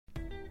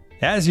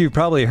As you've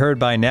probably heard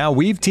by now,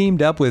 we've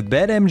teamed up with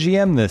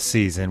BetMGM this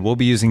season. We'll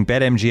be using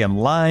BetMGM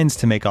lines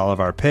to make all of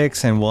our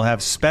picks, and we'll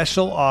have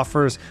special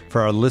offers for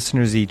our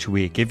listeners each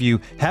week. If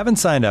you haven't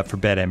signed up for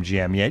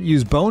BetMGM yet,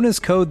 use bonus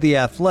code The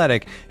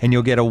Athletic, and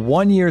you'll get a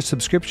 1-year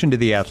subscription to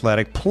The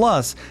Athletic,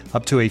 plus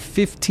up to a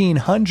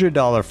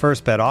 $1,500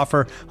 first bet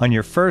offer on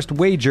your first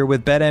wager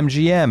with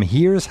BetMGM.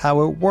 Here's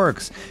how it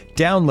works.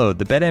 Download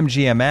the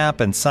BetMGM app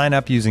and sign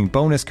up using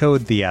bonus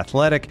code The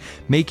Athletic.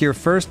 Make your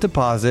first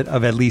deposit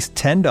of at least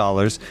 $10.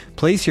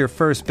 Place your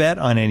first bet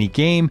on any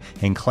game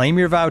and claim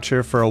your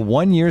voucher for a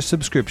 1-year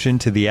subscription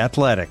to The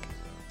Athletic.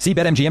 See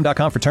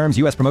BetMGM.com for terms.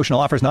 U.S. promotional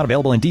offers not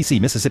available in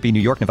D.C., Mississippi, New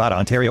York, Nevada,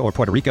 Ontario, or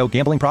Puerto Rico.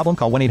 Gambling problem?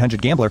 Call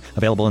 1-800-GAMBLER.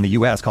 Available in the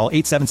U.S. Call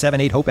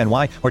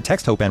 877-8-HOPE-NY or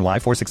text HOPE-NY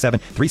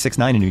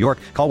 467-369 in New York.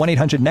 Call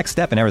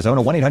 1-800-NEXT-STEP in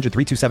Arizona.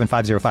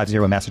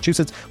 1-800-327-5050 in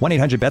Massachusetts.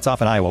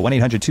 1-800-BETS-OFF in Iowa.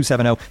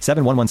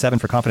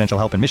 1-800-270-7117 for confidential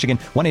help in Michigan.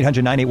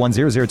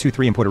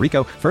 1-800-981-0023 in Puerto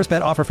Rico. First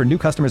bet offer for new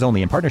customers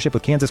only in partnership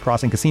with Kansas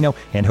Crossing Casino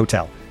and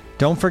Hotel.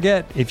 Don't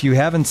forget, if you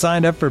haven't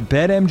signed up for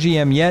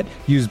BetMGM yet,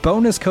 use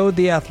bonus code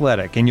The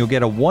Athletic, and you'll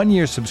get a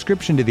 1-year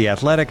subscription to The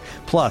Athletic,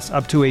 plus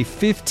up to a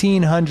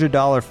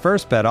 $1,500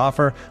 first bet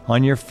offer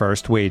on your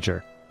first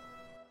wager.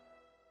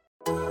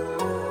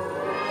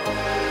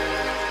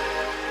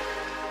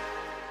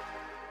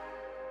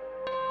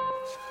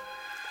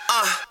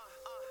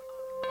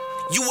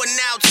 You are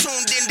now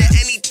tuned into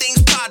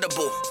Anything's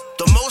Potable,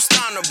 the most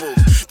honorable,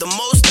 the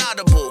most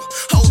audible.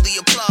 Hold the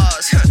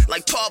applause,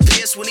 like Paul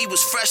Pierce when he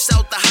was fresh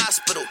out the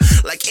hospital,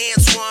 like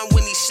Antoine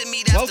when he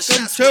shimmied after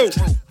shots went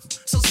through.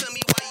 So tell me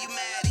why you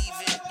mad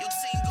even. Your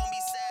team gonna be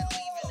sad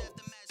leaving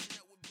after matching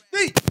up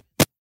with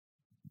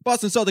The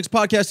Boston Celtics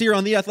podcast here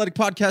on the Athletic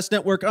Podcast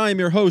Network. I am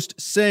your host,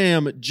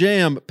 Sam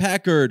Jam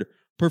Packard,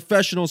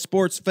 professional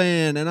sports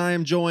fan, and I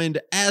am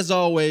joined, as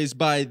always,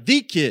 by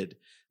the kid,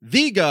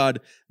 the god,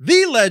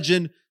 the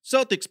legend,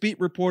 Celtics beat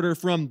reporter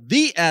from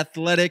The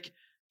Athletic,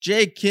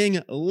 Jay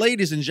King,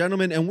 ladies and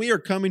gentlemen, and we are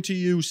coming to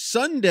you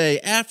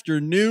Sunday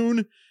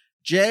afternoon.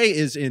 Jay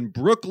is in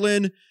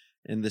Brooklyn,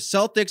 and the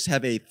Celtics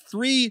have a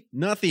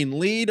 3-0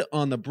 lead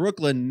on the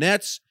Brooklyn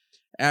Nets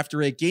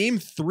after a Game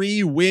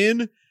 3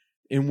 win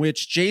in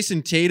which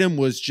Jason Tatum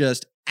was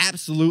just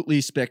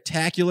absolutely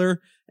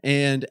spectacular,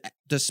 and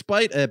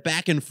despite a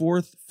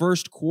back-and-forth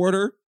first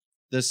quarter,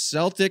 the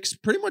Celtics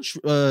pretty much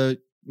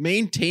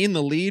maintained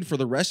the lead for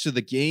the rest of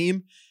the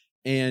game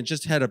and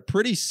just had a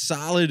pretty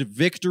solid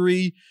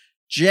victory.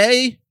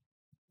 Jay,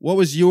 what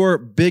was your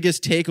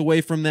biggest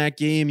takeaway from that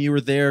game? You were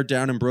there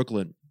down in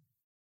Brooklyn.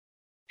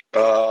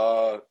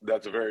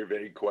 That's a very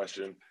vague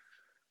question.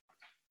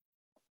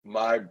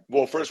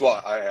 Well, first of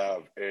all, I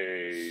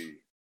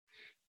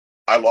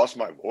lost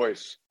my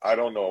voice. I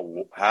don't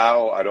know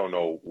how. I don't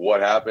know what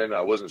happened.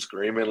 I wasn't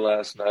screaming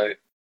last night.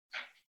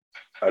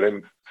 I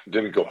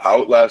didn't go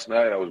out last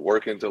night. I was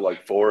working till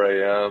like 4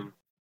 a.m.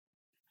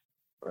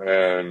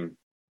 and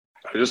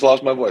I just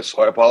lost my voice.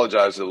 So I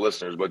apologize to the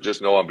listeners, but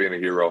just know I'm being a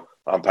hero.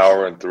 I'm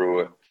powering through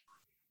it.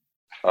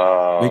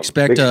 We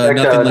expect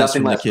nothing less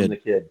from the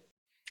kid.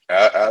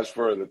 As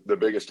for the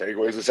biggest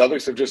takeaways, the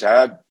Celtics have just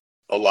had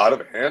a lot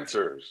of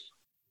answers.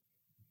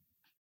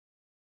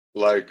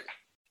 Like,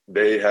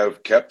 they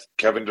have kept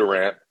Kevin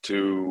Durant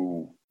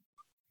to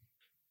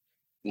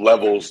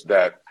levels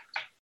that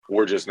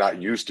we're just not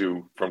used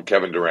to from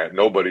Kevin Durant.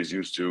 Nobody's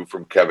used to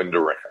from Kevin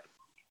Durant.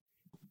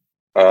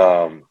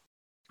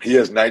 He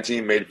has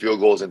 19 made field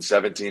goals and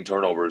 17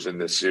 turnovers in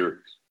this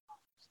series.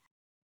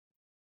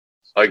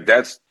 Like,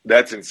 that's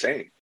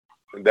insane.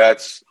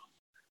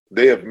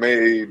 They have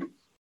made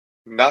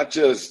not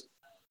just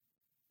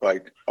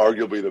like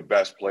arguably the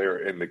best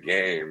player in the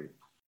game,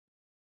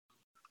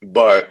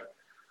 but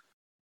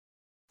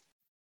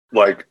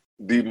like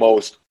the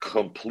most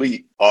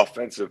complete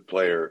offensive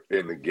player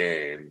in the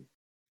game.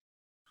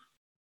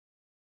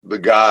 The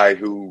guy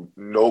who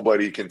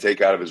nobody can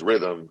take out of his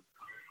rhythm,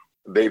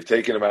 they've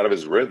taken him out of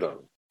his rhythm.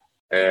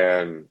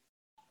 And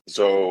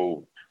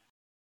so,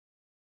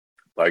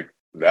 like,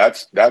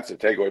 that's a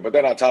takeaway. But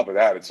then on top of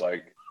that, it's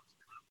like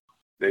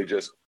they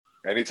just,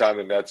 anytime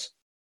the Nets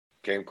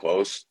came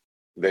close,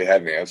 they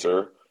had an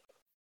answer.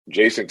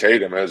 Jason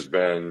Tatum has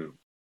been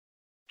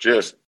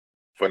just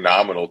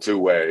phenomenal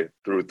two-way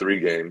through 3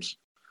 games.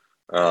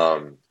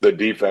 The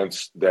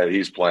defense that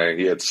he's playing,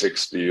 he had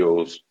 6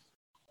 steals.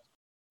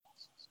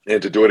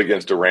 And to do it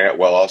against Durant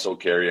while also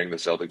carrying the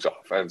Celtics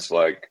offense,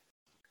 like,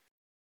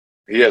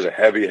 he has a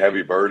heavy,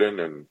 heavy burden,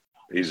 and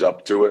he's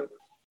up to it.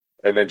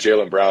 And then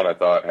Jaylen Brown, I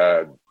thought,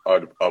 had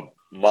a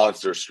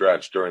monster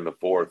stretch during the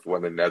fourth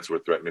when the Nets were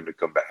threatening to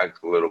come back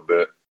a little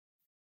bit.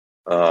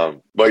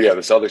 But yeah,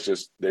 the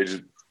Celtics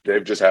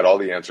they've just had all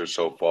the answers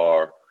so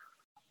far.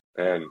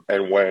 And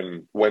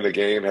when the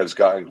game has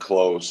gotten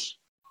close,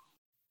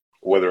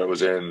 whether it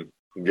was in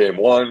game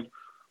 1,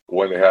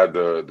 when they had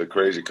the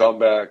crazy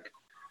comeback,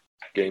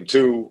 game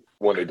 2,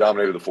 when they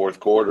dominated the fourth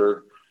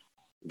quarter,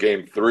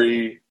 game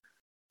 3,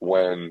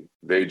 when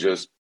they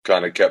just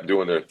kind of kept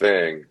doing their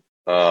thing,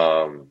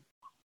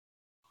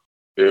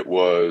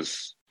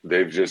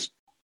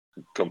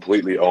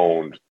 completely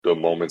owned the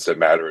moments that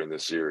matter in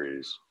this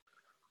series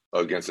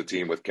against a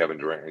team with Kevin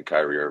Durant and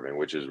Kyrie Irving,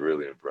 which is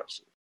really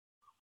impressive.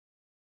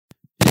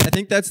 Yeah, I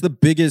think that's the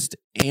biggest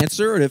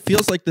answer. And it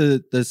feels like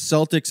the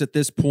Celtics at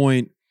this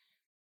point,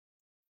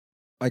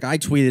 like I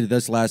tweeted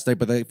this last night,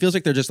 but it feels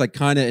like they're just like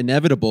kind of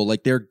inevitable.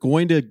 Like they're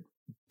going to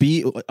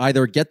be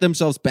either get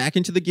themselves back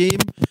into the game,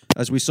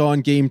 as we saw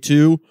in game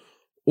 2,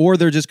 or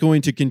they're just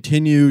going to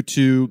continue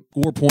to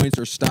score points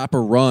or stop a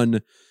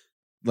run.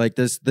 Like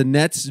this, the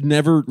Nets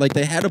never, like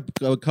they had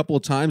a couple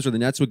of times where the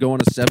Nets would go on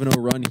a 7-0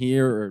 run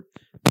here or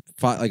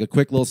like a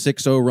quick little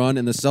 6-0 run,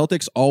 and the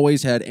Celtics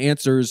always had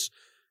answers,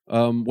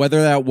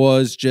 whether that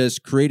was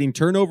just creating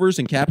turnovers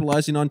and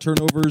capitalizing on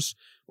turnovers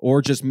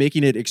or just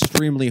making it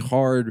extremely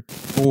hard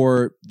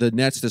for the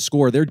Nets to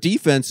score. Their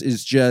defense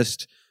is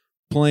just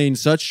playing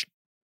such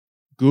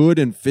good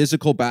and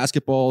physical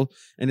basketball,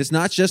 and it's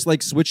not just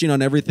like switching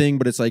on everything,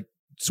 but it's like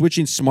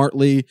switching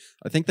smartly.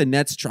 I think the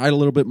Nets tried a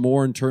little bit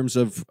more in terms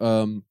of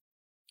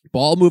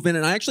ball movement,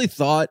 and I actually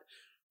thought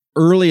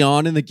early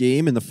on in the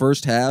game, in the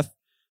first half,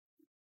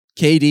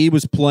 KD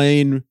was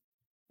playing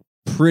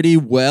pretty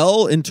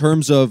well in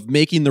terms of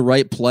making the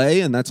right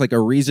play, and that's like a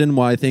reason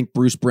why I think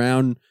Bruce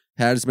Brown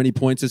had as many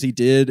points as he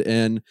did,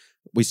 and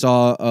we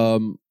saw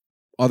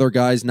other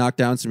guys knock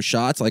down some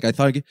shots. Like I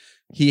thought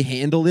he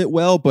handled it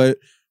well, but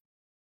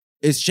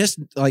it's just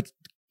like,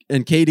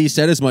 and KD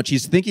said as much,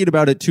 he's thinking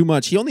about it too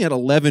much. He only had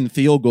 11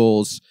 field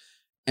goals,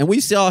 and we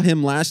saw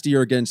him last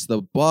year against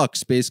the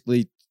Bucks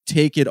basically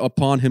take it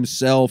upon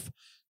himself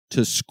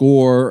to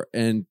score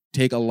and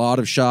take a lot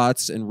of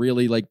shots and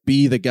really like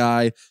be the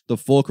guy, the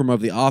fulcrum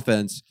of the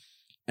offense.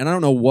 And I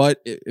don't know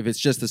if it's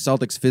just the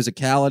Celtics'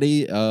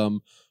 physicality,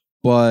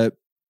 but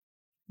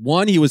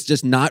one, he was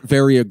just not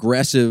very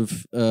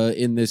aggressive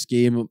in this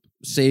game,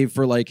 save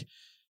for like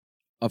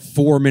a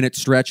 4-minute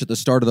stretch at the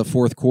start of the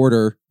fourth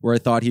quarter where I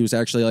thought he was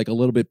actually like a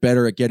little bit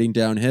better at getting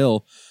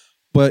downhill.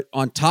 But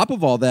on top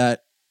of all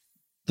that,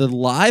 the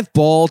live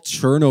ball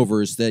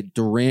turnovers that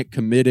Durant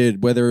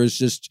committed, whether it's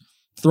just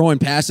throwing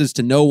passes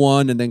to no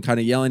one and then kind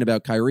of yelling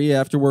about Kyrie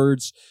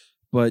afterwards,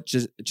 but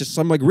just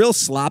some like real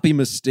sloppy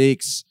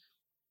mistakes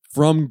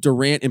from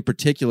Durant in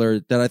particular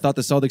that I thought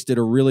the Celtics did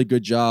a really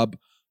good job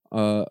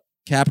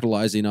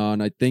capitalizing on.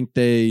 I think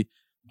I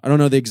don't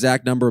know the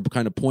exact number of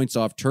kind of points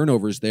off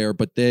turnovers there,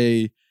 but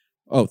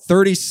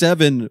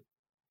 37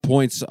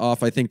 points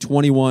off, I think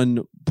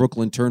 21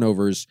 Brooklyn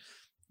turnovers.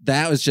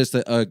 That was just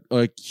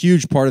a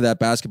huge part of that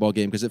basketball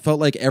game because it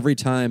felt like every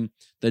time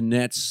the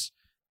Nets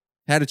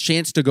had a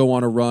chance to go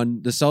on a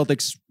run, the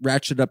Celtics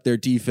ratcheted up their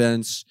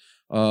defense.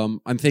 I'm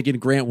thinking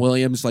Grant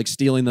Williams like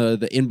stealing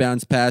the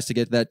inbounds pass to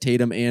get that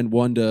Tatum and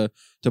one to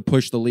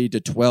push the lead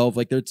to 12.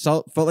 Like it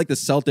felt like the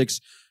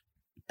Celtics,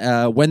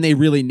 when they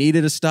really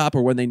needed a stop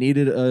or when they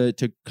needed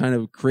to kind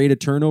of create a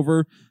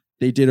turnover,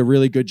 they did a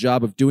really good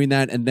job of doing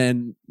that. And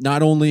then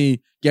not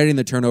only getting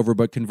the turnover,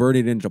 but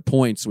converting it into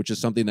points, which is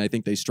something that I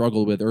think they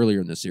struggled with earlier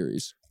in the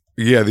series.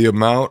 Yeah, the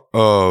amount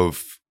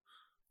of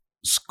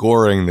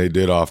scoring they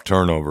did off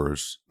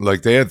turnovers,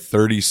 like they had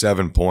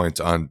 37 points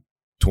on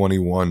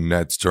 21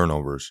 Nets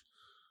turnovers,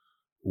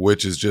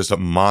 which is just a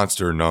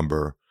monster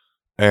number.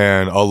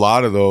 And a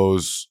lot of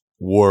those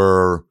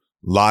were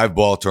live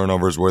ball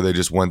turnovers where they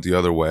just went the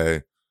other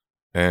way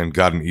and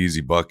got an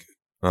easy bucket.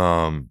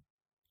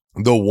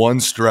 The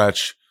one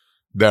stretch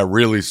that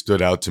really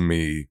stood out to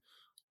me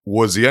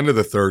was the end of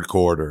the third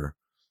quarter.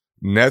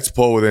 Nets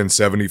pull within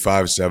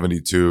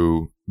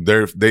 75-72.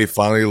 They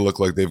finally look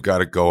like they've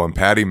got it going.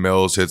 Patty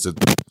Mills hits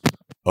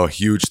a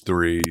huge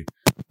three.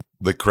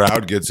 The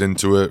crowd gets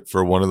into it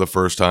for one of the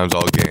first times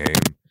all game.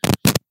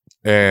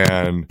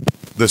 And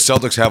the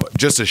Celtics have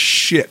just a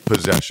shit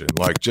possession,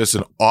 like just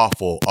an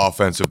awful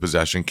offensive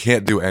possession.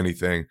 Can't do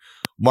anything.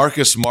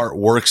 Marcus Smart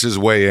works his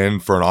way in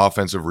for an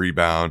offensive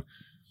rebound,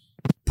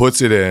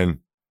 puts it in,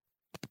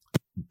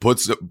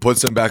 puts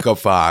them back up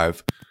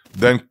 5.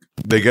 Then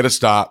they get a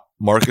stop.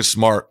 Marcus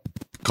Smart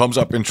comes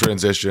up in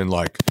transition.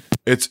 Like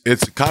it's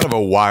kind of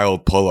a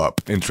wild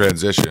pull-up in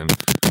transition,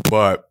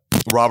 but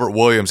Robert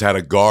Williams had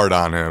a guard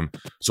on him.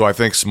 So I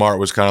think Smart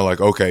was kind of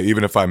like, okay,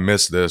 even if I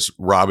miss this,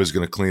 Rob is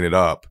going to clean it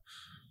up.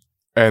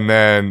 And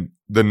then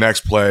the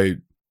next play,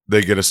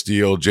 they get a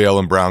steal.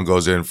 Jaylen Brown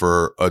goes in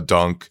for a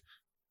dunk,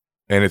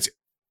 and it's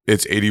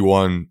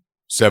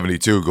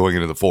 81-72 going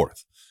into the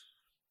fourth.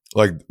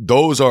 Like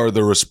those are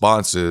the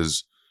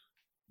responses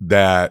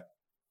that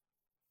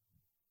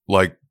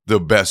like the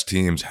best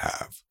teams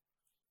have.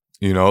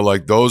 You know,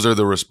 like those are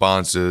the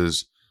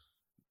responses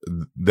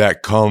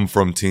that come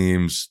from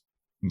teams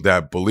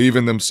that believe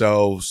in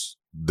themselves,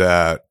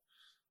 that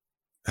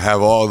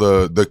have all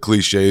the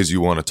cliches you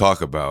want to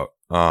talk about.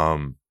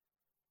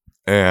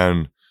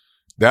 And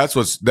that's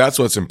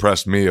what's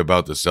impressed me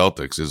about the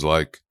Celtics is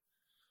like,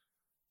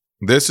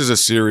 this is a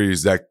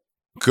series that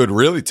could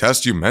really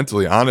test you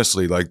mentally,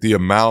 honestly, like the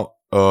amount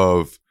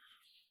of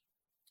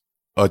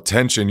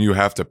attention you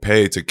have to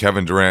pay to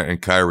Kevin Durant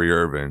and Kyrie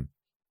Irving.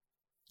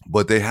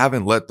 But they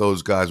haven't let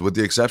those guys, with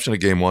the exception of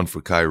game 1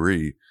 for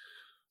Kyrie,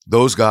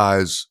 those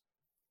guys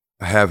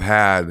have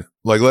had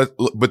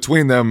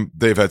between them,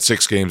 they've had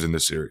 6 games in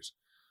this series.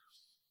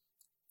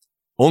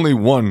 Only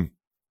one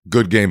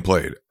good game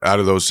played out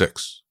of those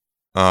 6.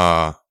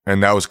 And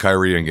that was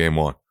Kyrie in game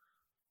 1.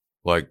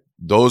 Like,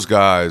 those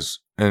guys,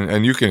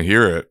 and you can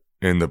hear it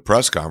in the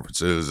press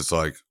conferences, it's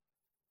like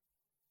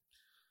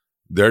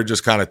they're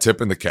just kind of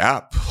tipping the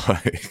cap.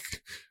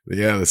 Like,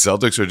 yeah, the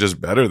Celtics are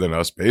just better than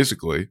us,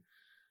 basically.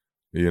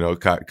 You know,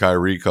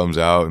 Kyrie comes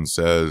out and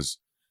says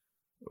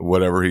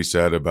whatever he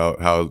said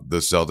about how the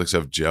Celtics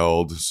have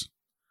gelled,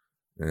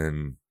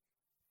 and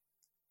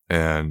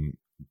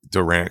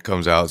Durant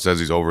comes out and says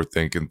he's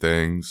overthinking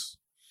things.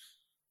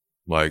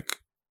 Like,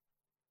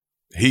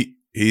 he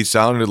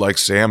sounded like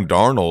Sam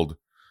Darnold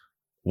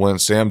when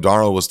Sam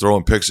Darnold was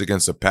throwing picks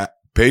against the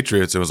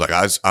Patriots. It was like,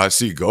 I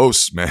see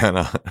ghosts,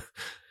 man.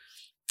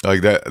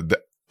 Like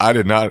that, I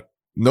did not.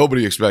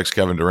 Nobody expects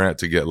Kevin Durant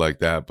to get like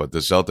that, but the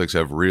Celtics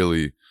have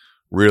really,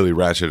 really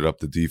ratcheted up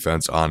the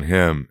defense on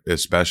him,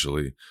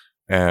 especially.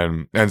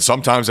 And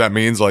sometimes that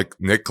means like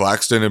Nick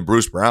Claxton and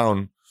Bruce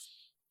Brown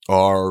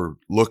are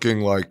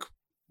looking like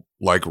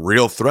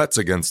real threats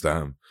against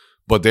them,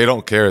 but they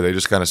don't care. They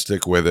just kind of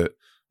stick with it,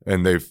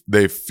 and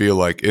they feel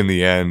like in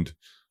the end,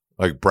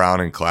 like Brown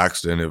and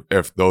Claxton,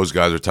 if those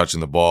guys are touching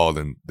the ball,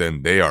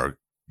 then they are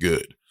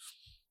good.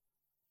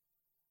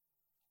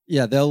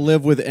 Yeah, they'll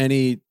live with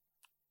any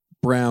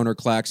Brown or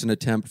Claxton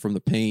attempt from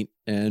the paint.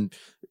 And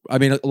I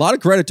mean, a lot of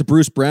credit to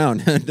Bruce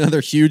Brown.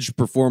 Another huge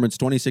performance,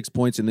 26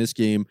 points in this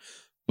game.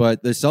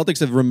 But the Celtics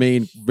have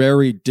remained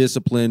very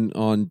disciplined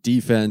on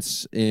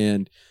defense,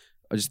 and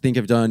I just think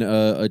have done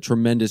a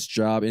tremendous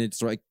job. And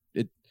it's like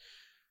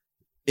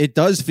it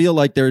does feel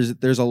like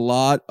there's a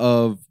lot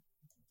of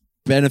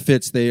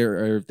benefits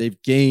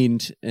they've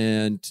gained,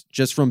 and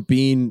just from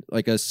being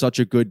like such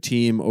a good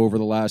team over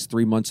the last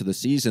 3 months of the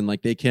season,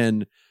 like they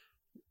can.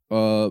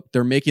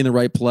 They're making the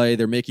right play.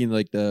 They're making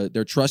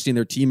they're trusting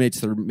their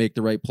teammates to make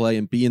the right play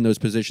and be in those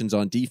positions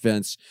on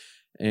defense.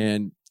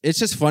 And it's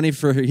just funny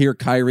to hear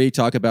Kyrie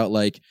talk about,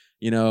 like,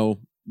 you know,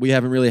 we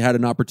haven't really had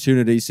an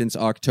opportunity since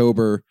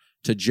October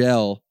to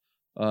gel.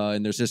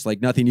 And there's just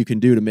like nothing you can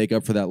do to make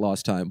up for that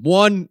lost time.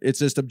 One, it's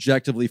just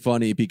objectively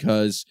funny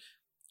because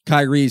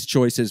Kyrie's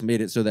choices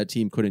made it so that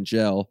team couldn't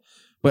gel.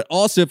 But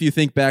also, if you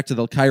think back to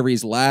the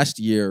Kyrie's last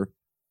year,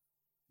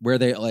 where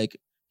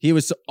he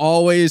was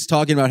always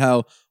talking about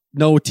how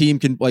no team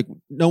can, like,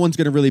 no one's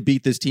going to really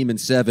beat this team in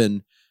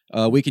 7.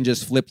 We can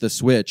just flip the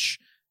switch.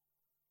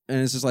 And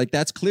it's just like,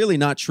 that's clearly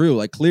not true.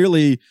 Like,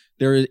 clearly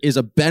there is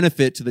a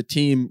benefit to the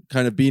team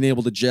kind of being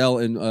able to gel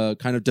and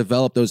kind of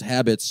develop those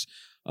habits.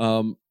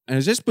 And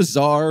it's just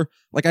bizarre.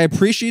 Like, I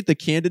appreciate the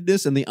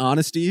candidness and the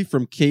honesty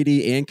from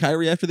KD and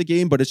Kyrie after the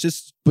game, but it's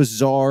just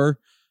bizarre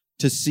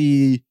to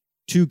see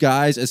 2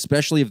 guys,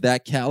 especially of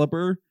that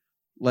caliber,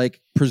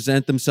 like,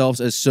 present themselves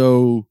as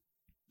so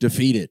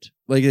defeated.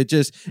 Like, it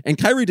just, and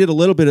Kyrie did a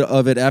little bit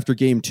of it after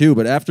game 2,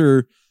 but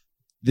after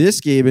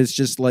this game, it's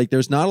just like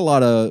there's not a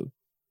lot of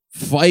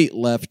fight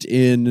left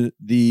in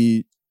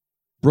the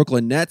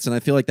Brooklyn Nets, and I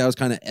feel like that was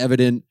kind of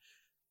evident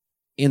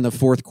in the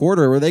fourth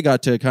quarter, where they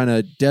got to kind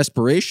of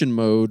desperation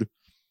mode,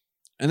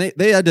 and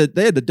they had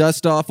to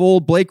dust off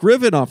old Blake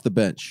Griffin off the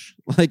bench.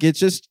 Like, it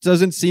just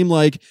doesn't seem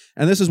like,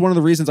 and this is one of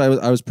the reasons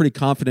I was pretty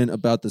confident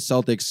about the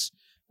Celtics'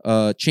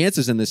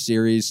 chances in this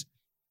series.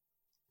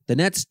 The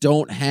Nets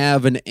don't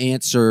have an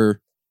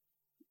answer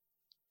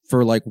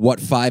for like what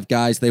 5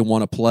 guys they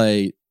want to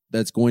play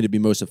that's going to be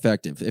most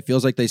effective. It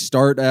feels like they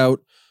start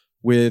out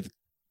with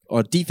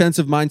a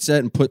defensive mindset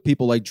and put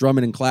people like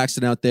Drummond and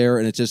Claxton out there,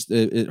 and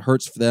it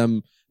hurts for them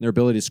and their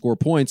ability to score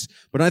points.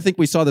 But I think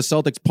we saw the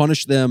Celtics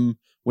punish them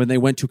when they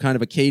went to kind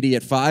of a KD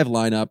at 5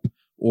 lineup,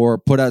 or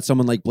put out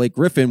someone like Blake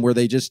Griffin, where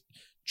they just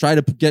try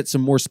to get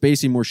some more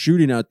spacing, more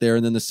shooting out there.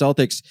 And then the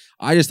Celtics,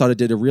 I just thought it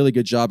did a really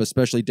good job,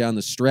 especially down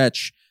the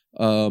stretch,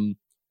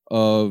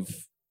 of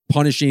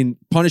punishing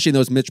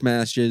those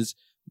mismatches,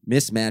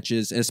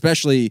 and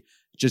especially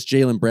just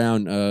Jaylen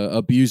Brown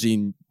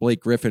abusing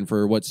Blake Griffin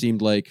for what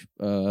seemed like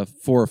 4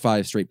 or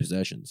 5 straight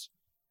possessions.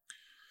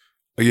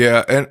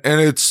 Yeah, and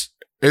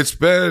it's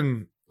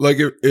been like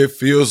it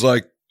feels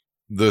like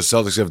the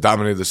Celtics have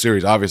dominated the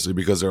series, obviously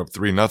because they're up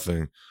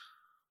 3-0.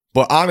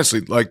 But honestly,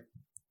 like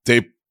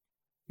they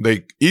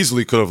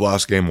easily could have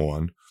lost game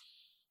 1.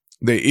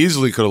 They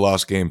easily could have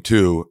lost game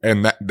 2,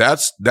 and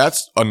that's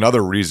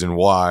another reason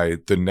why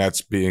the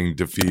Nets being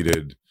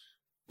defeated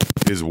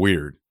is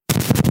weird.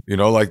 You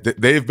know, like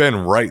they've been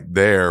right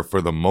there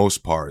for the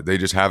most part. They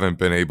just haven't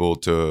been able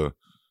to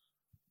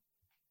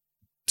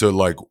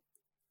like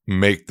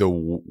make the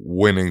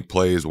winning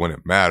plays when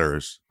it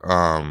matters.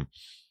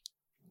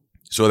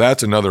 So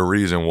that's another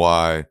reason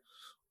why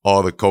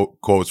all the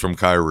quotes from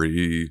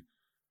Kyrie,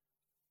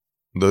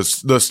 the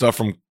stuff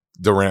from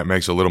Durant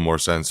makes a little more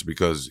sense,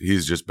 because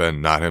he's just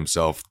been not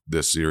himself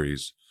this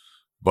series.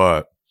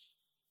 But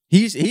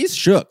he's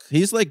shook.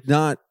 He's like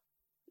not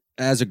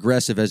as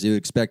aggressive as you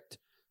expect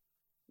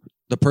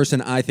the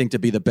person I think to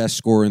be the best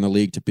scorer in the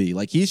league to be.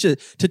 Like, he's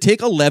just, to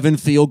take 11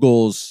 field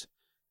goals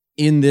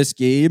in this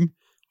game.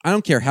 I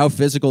don't care how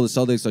physical the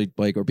Celtics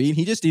are being.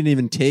 He just didn't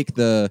even take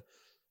the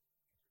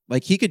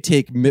like he could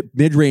take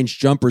mid-range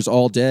jumpers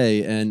all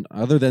day, and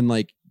other than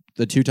like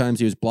the 2 times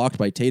he was blocked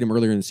by Tatum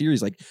earlier in the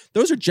series, like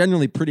those are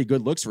generally pretty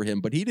good looks for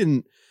him. But he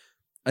didn't.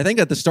 I think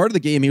at the start of the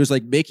game he was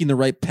like making the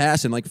right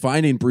pass and like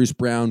finding Bruce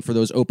Brown for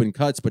those open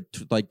cuts, but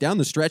like down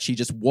the stretch he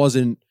just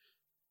wasn't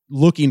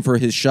looking for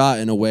his shot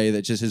in a way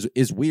that just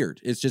is weird.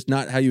 It's just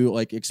not how you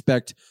like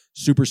expect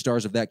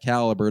superstars of that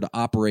caliber to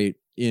operate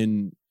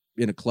in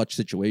a clutch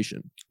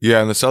situation.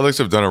 Yeah, and the Celtics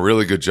have done a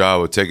really good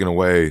job of taking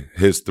away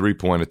his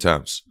 3-point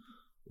attempts.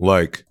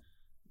 Like,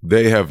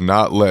 they have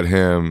not let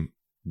him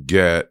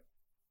get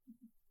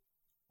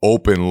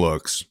open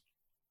looks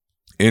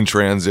in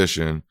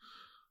transition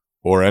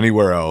or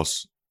anywhere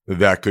else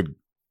that could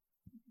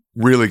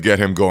really get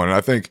him going. And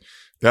I think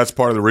that's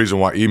part of the reason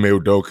why Ime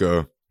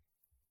Udoka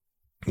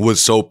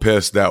was so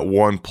pissed that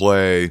one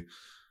play,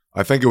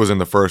 I think it was in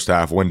the first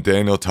half, when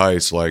Daniel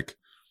Theis, like,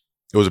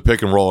 it was a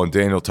pick and roll and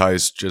Daniel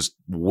Theis just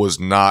was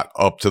not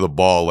up to the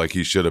ball like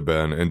he should have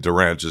been, and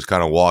Durant just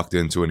kind of walked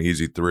into an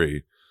easy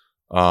 3.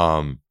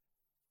 And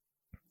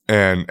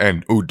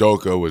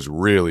Udoka was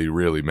really,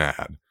 really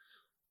mad.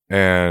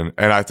 And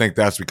I think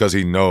that's because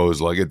he knows,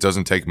 like, it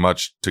doesn't take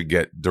much to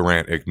get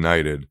Durant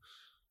ignited.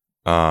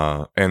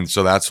 And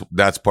so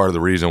that's part of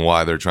the reason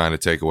why they're trying to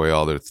take away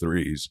all their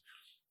threes.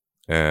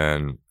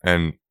 And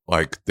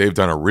like, they've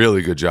done a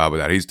really good job of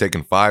that. He's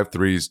taken 5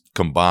 threes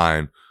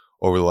combined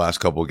over the last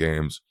couple of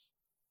games.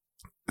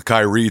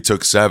 Kyrie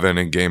took 7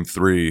 in game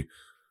 3,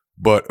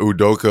 but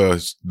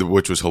Udoka,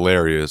 which was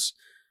hilarious,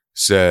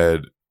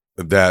 said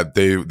that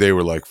they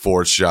were like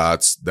forced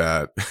shots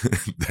that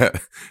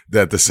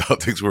that the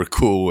Celtics were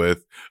cool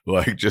with,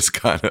 like just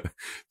kind of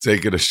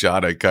taking a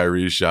shot at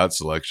Kyrie's shot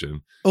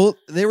selection. Well,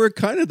 they were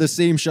kind of the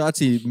same shots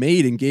he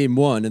made in game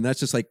 1, and that's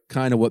just like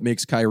kind of what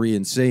makes Kyrie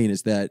insane,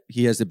 is that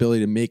he has the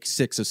ability to make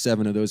 6 of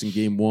 7 of those in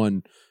game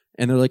 1,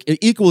 and they're like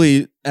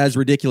equally as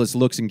ridiculous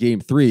looks in game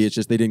 3. It's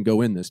just they didn't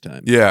go in this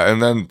time. Yeah,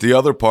 and then the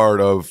other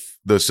part of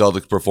the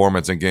Celtics'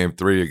 performance in game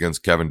 3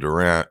 against Kevin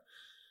Durant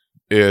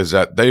is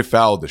that they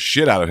fouled the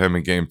shit out of him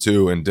in game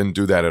 2 and didn't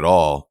do that at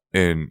all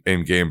in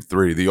game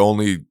 3. The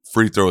only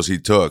free throws he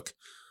took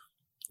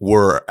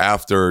were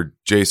after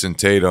Jason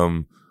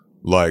Tatum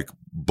like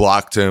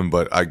blocked him,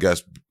 but I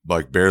guess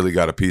like barely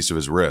got a piece of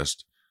his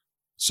wrist.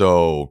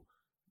 So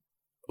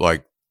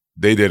like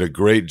they did a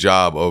great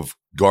job of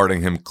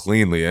guarding him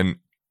cleanly, and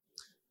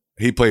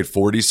he played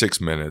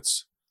 46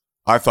 minutes.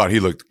 I thought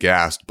he looked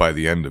gassed by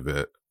the end of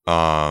it.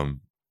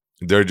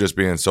 They're just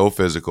being so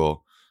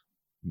physical.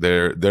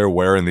 They're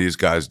wearing these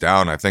guys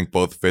down, I think,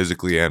 both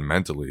physically and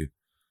mentally.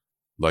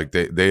 Like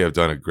they have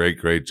done a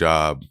great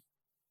job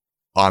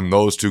on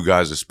those 2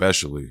 guys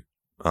especially,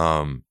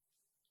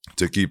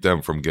 to keep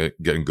them from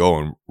getting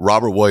going.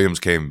 Robert Williams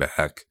came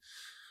back.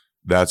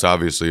 That's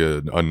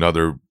obviously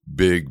another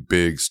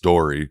big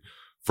story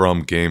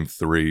from game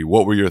 3.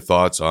 What were your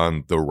thoughts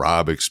on the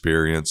Rob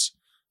experience,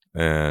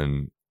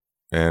 and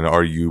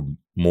are you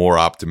more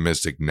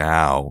optimistic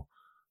now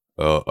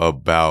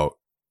about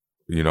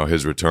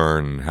his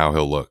return and how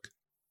he'll look?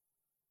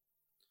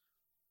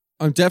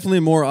 I'm definitely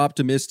more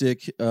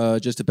optimistic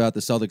just about the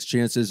Celtics'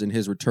 chances in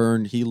his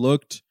return. He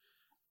looked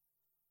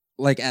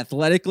like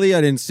athletically,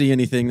 I didn't see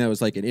anything that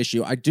was like an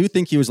issue. I do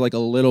think he was like a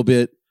little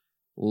bit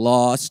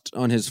lost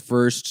on his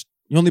first.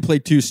 He only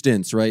played 2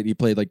 stints, right? He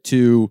played like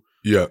 2.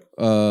 Yeah.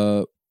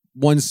 1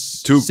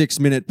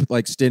 6-minute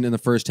like stint in the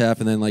first half,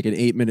 and then like an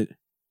 8-minute.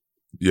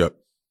 Yep.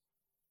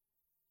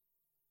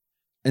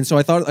 And so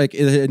I thought, like,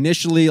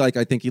 initially, like,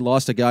 I think he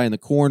lost a guy in the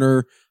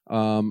corner.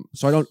 So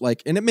I don't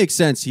like, and it makes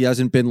sense. He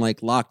hasn't been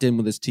like locked in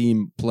with his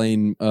team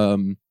playing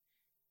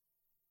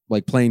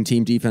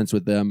team defense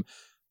with them.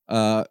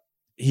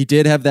 He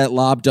did have that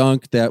lob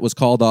dunk that was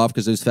called off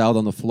because it was fouled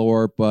on the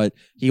floor, but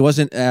he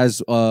wasn't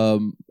as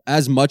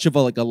much of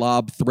a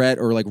lob threat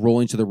or like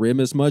rolling to the rim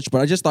as much.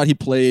 But I just thought he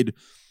played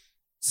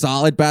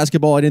solid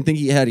basketball. I didn't think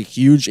he had a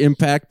huge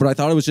impact, but I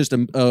thought it was just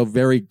a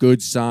very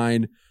good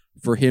sign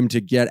for him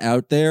to get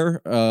out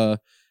there.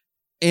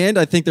 And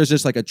I think there's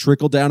just like a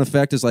trickle down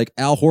effect, is like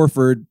Al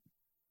Horford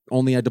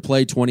only had to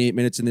play 28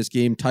 minutes in this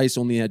game. Theis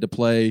only had to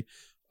play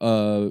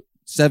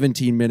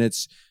 17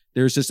 minutes.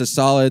 There's just a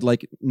solid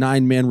like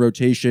 9-man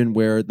rotation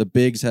where the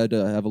bigs had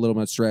to have a little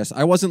bit of stress.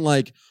 I wasn't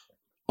like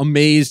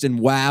amazed and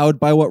wowed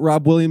by what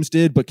Rob Williams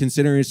did, but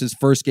considering it's his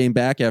first game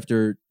back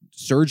after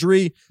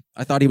surgery,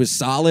 I thought he was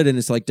solid, and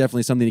it's like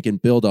definitely something he can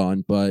build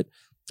on. But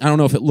I don't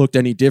know if it looked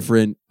any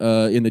different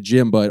in the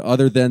gym, but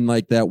other than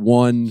like that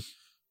one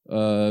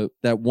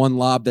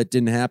lob that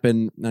didn't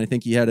happen, and I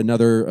think he had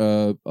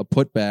another a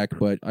putback,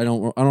 but I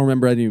don't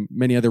remember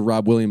many other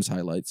Rob Williams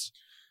highlights.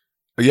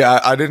 Yeah,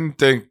 I didn't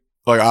think,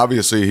 like,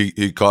 obviously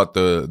he caught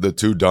the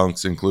 2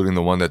 dunks, including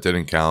the one that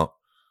didn't count.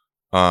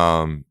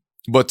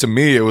 But to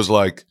me, it was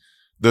like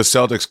the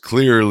Celtics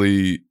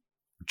clearly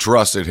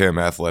trusted him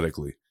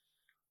athletically.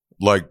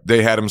 Like,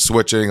 they had him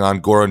switching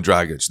on Goran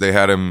Dragic. They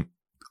had him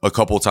a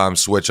couple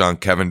times switch on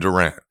Kevin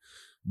Durant.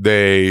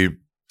 They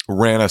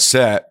ran a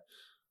set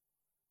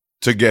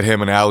to get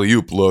him an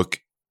alley-oop look.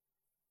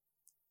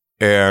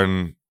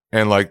 And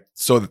like,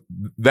 so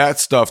that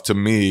stuff to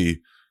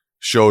me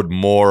showed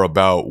more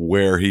about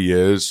where he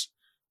is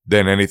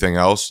than anything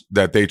else,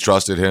 that they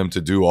trusted him to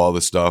do all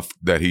the stuff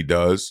that he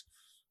does.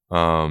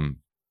 And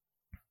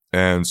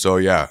so,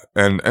 yeah.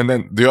 And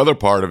then the other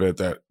part of it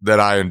that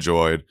I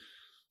enjoyed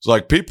is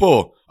like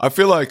I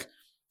feel like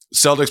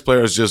Celtics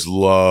players just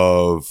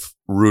love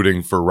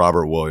rooting for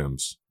Robert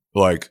Williams.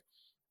 Like,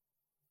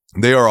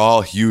 they are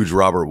all huge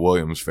Robert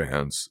Williams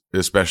fans,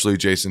 especially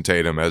Jason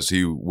Tatum, as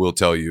he will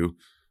tell you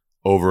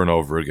over and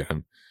over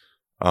again.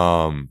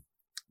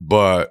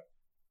 But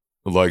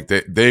like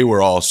they were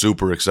all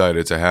super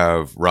excited to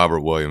have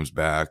Robert Williams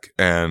back,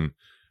 and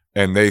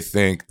they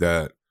think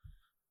that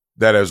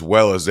as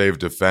well as they've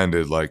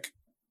defended, like,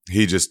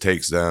 he just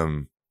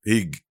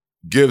he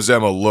gives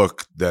them a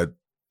look that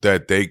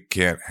they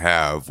can't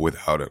have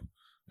without him.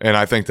 And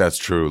I think that's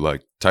true.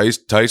 Like, Tice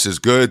is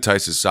good,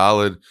 Tice is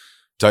solid,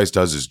 Tice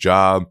does his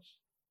job,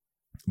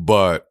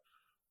 but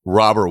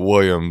Robert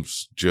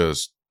Williams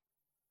just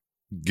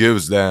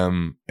gives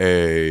them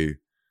a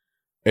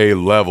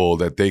level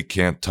that they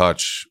can't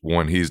touch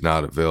when he's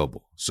not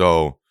available.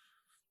 So,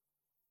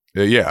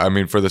 yeah, I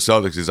mean, for the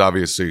Celtics, it's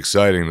obviously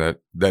exciting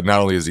that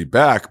not only is he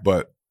back,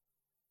 but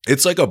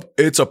it's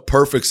a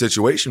perfect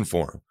situation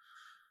for him.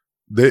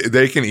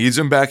 They can ease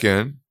him back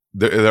in.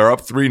 They're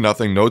up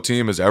 3-0. No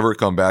team has ever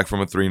come back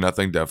from a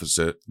 3-0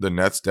 deficit. The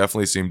Nets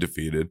definitely seem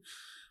defeated.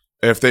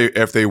 If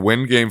they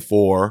win Game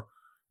 4,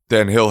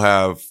 then he'll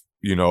have,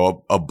 you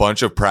know, a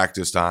bunch of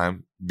practice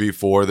time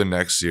before the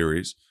next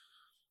series.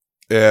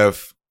 And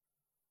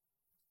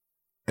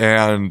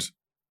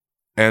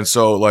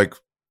so, like,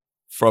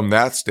 from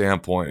that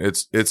standpoint,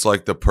 it's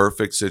like the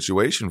perfect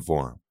situation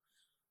for him.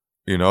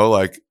 You know,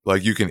 like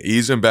you can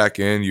ease him back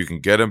in, you can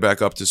get him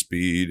back up to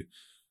speed,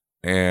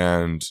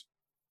 and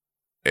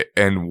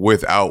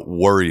without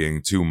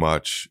worrying too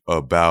much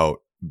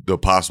about the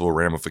possible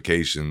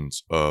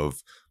ramifications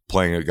of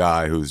playing a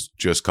guy who's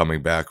just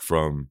coming back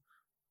from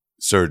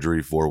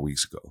surgery 4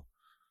 weeks ago.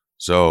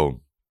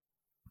 So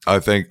I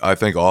think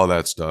all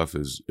that stuff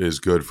is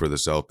good for the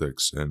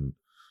Celtics, and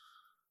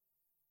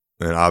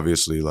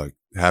obviously, like,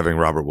 having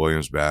Robert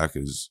Williams back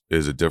is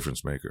a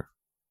difference maker.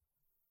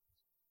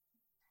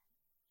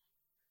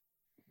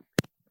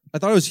 I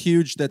thought it was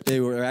huge that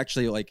they were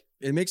actually, like,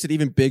 it makes it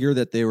even bigger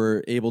that they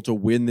were able to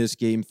win this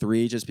Game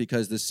 3, just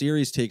because the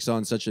series takes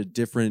on such a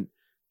different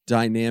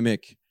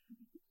dynamic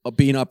of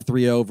being up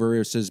 3-0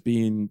 versus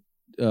being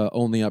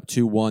only up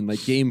 2-1.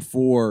 Like, Game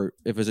 4,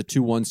 if it's a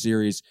 2-1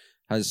 series,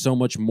 has so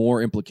much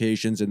more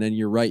implications. And then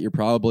you're right, you're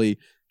probably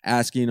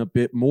asking a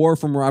bit more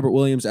from Robert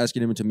Williams,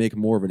 asking him to make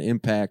more of an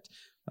impact.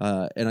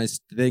 And I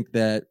think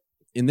that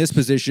in this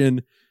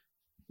position,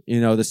 you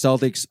know, the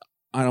Celtics,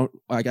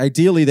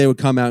 ideally they would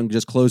come out and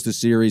just close the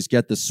series,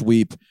 get the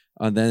sweep,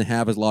 and then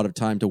have a lot of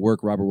time to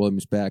work Robert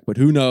Williams back. But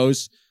who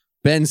knows?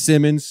 Ben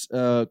Simmons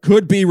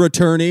could be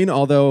returning,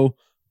 although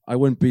I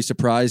wouldn't be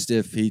surprised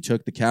if he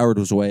took the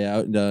coward's way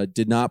out and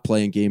did not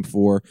play in Game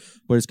 4.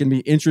 But it's going to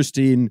be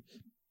interesting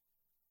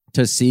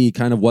to see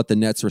kind of what the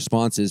Nets'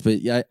 response is.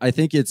 But yeah, I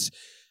think it's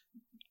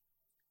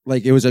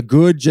like, it was a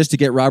good just to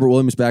get Robert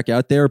Williams back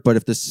out there. But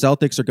if the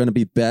Celtics are going to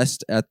be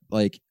best at,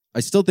 like, I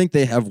still think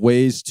they have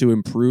ways to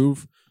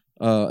improve,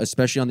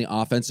 especially on the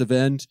offensive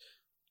end.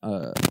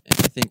 And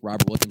I think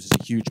Robert Williams is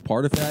a huge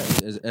part of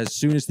that. As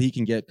soon as he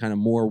can get kind of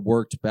more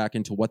worked back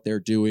into what they're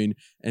doing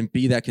and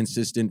be that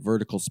consistent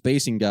vertical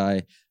spacing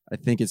guy, I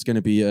think it's going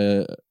to be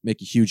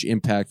make a huge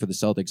impact for the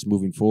Celtics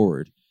moving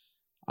forward.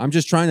 I'm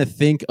just trying to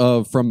think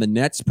of, from the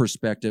Nets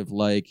perspective,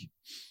 like,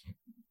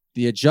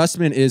 the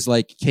adjustment is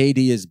like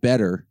KD is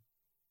better,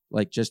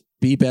 like, just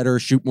be better,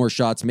 shoot more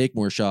shots, make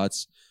more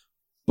shots.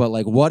 But,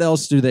 like, what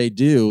else do? They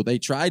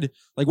tried,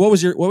 like, what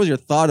was your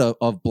thought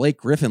of Blake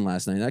Griffin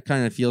last night? That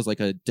kind of feels like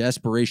a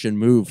desperation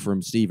move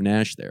from Steve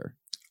Nash there.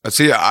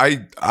 See,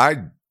 I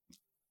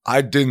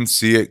didn't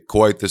see it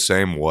quite the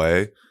same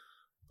way.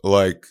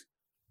 Like,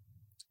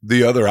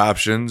 the other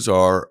options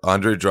are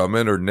Andre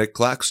Drummond or Nick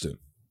Claxton.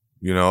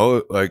 You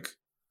know, like,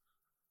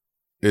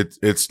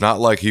 it's not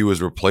like he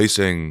was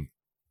replacing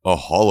a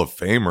Hall of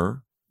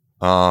Famer.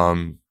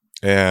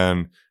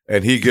 And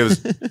he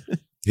gives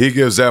he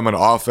gives them an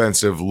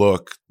offensive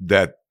look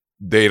that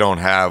they don't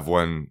have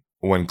when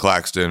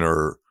Claxton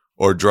or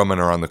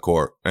Drummond are on the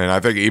court. And I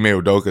think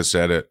Ime Udoka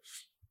said it,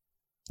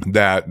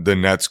 that the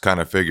Nets kind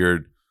of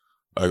figured,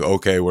 like,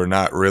 okay, we're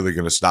not really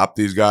going to stop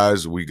these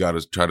guys. We got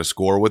to try to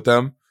score with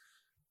them.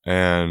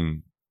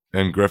 And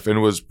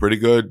Griffin was pretty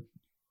good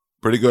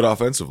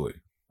offensively.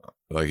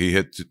 Like, he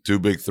hit two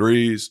big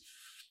threes.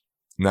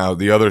 Now,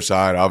 the other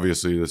side,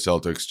 obviously, the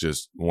Celtics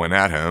just went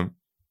at him.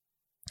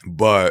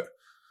 But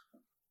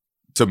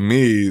to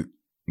me,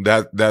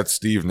 that's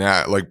Steve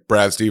Nash, like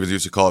Brad Stevens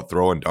used to call it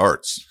throwing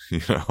darts,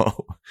 you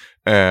know?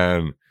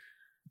 And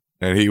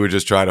he would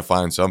just try to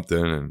find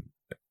something. And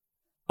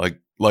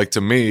like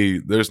to me,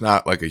 there's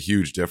not like a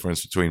huge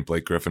difference between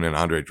Blake Griffin and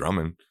Andre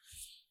Drummond.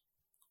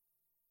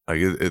 Like,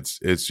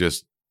 it's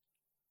just,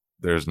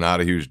 there's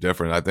not a huge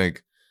difference. I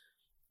think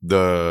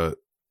the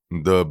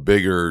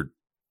bigger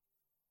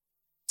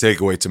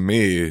takeaway to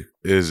me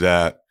is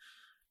that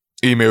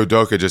Ime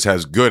Udoka just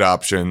has good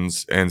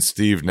options, and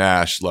Steve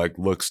Nash like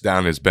looks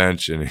down his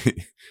bench and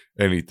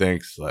he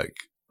thinks like,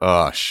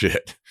 oh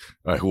shit,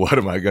 like what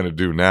am I gonna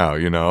do now?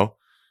 You know,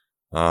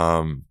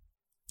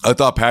 I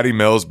thought Patty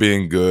Mills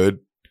being good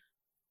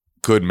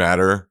could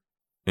matter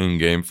in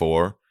Game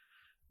 4.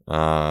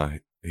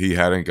 He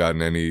hadn't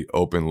gotten any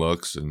open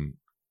looks and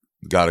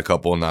got a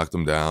couple and knocked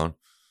them down.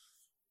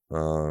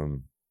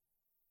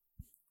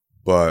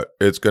 But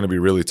it's going to be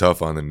really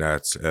tough on the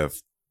Nets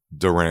if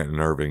Durant and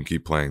Irving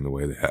keep playing the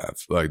way they have.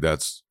 Like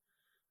that's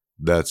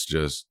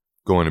just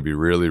going to be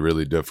really,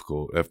 really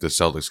difficult if the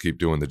Celtics keep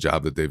doing the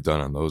job that they've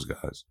done on those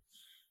guys.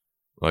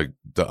 Like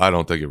I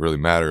don't think it really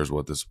matters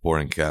what the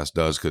supporting cast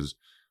does, because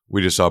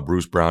we just saw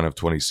Bruce Brown have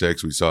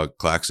 26. We saw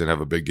Claxton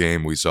have a big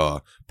game. We saw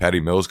Patty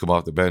Mills come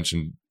off the bench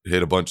and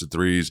hit a bunch of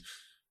threes.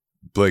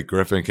 Blake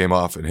Griffin came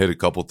off and hit a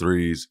couple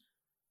threes,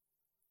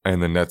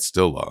 and the Nets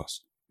still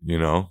lost, you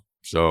know?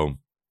 So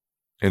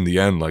in the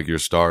end, like, your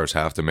stars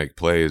have to make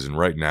plays. And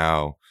right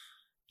now,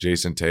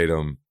 Jason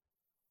Tatum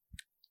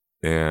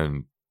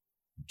and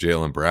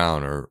Jaylen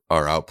Brown are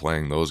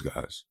outplaying those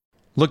guys.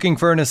 Looking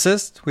for an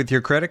assist with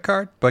your credit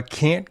card, but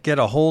can't get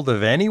a hold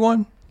of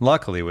anyone?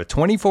 Luckily, with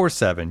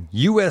 24/7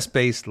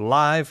 U.S.-based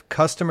live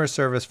customer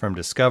service from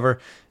Discover,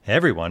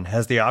 everyone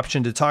has the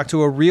option to talk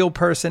to a real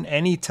person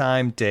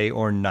anytime, day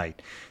or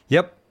night.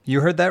 Yep,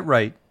 you heard that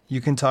right.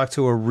 You can talk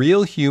to a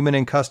real human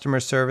in customer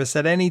service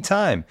at any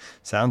time.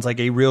 Sounds like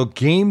a real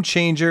game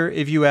changer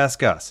if you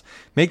ask us.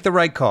 Make the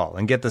right call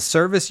and get the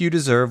service you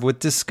deserve with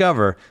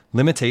Discover.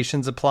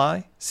 Limitations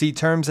apply. See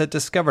terms at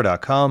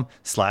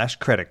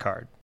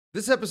discover.com/creditcard.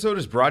 This episode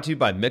is brought to you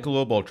by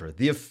Michelob Ultra,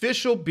 the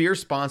official beer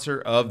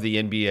sponsor of the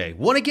NBA.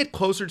 Want to get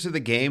closer to the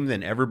game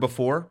than ever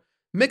before?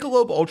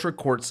 Michelob Ultra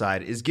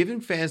Courtside is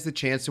giving fans the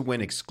chance to win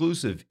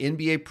exclusive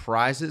NBA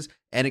prizes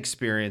and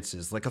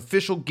experiences like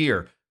official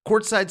gear,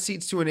 courtside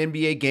seats to an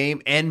NBA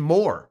game, and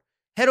more.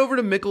 Head over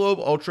to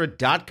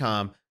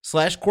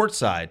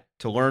MichelobUltra.com/courtside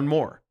to learn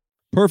more.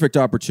 Perfect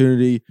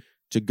opportunity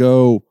to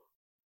go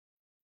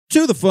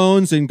to the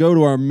phones and go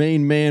to our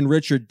main man,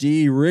 Richard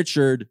D.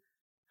 Richard,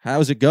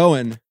 how's it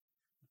going?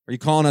 Are you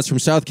calling us from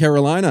South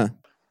Carolina?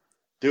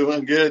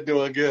 Doing good.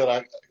 I'm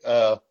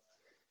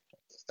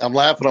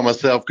laughing on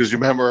myself because you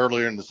remember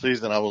earlier in the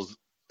season I was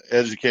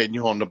educating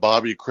you on the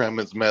Bobby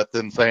Cremins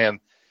method and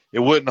saying it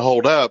wouldn't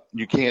hold up.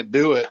 You can't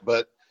do it.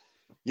 But,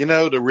 you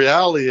know, the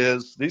reality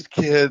is these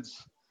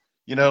kids,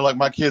 you know, like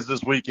my kids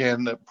this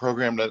weekend, that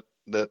program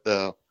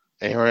that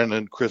Aaron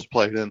and Chris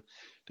played in,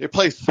 they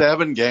play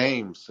 7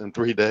 games in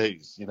 3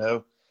 days, you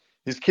know.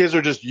 These kids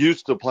are just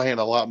used to playing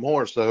a lot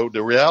more. So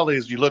the reality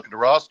is you look at the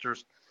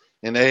rosters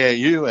in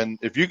AAU, and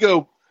if you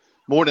go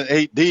more than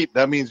 8 deep,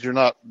 that means you're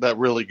not that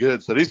really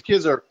good. So these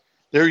kids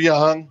they're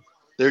young.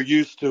 They're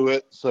used to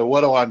it. So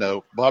what do I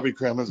know? Bobby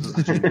Cremins is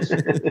a genius.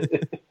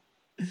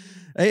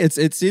 Hey,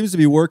 it seems to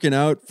be working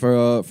out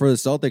for the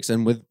Celtics,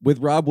 and with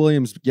Rob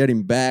Williams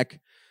getting back,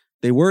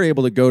 they were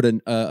able to go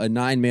to a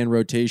 9-man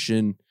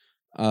rotation.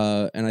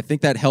 And I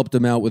think that helped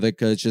them out with it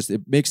because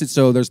it makes it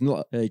so there's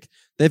no, like,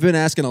 they've been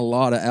asking a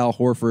lot of Al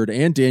Horford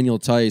and Daniel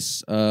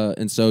Tice,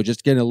 and so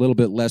just getting a little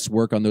bit less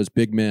work on those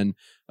big men,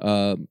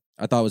 I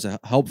thought was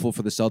helpful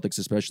for the Celtics,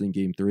 especially in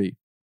Game 3.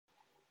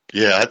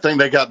 Yeah, I think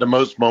they got the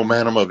most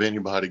momentum of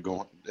anybody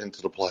going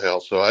into the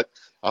playoffs. So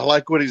I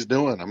like what he's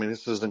doing. I mean,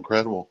 this is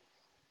incredible.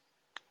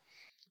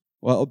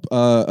 Well,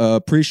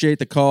 appreciate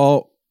the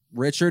call,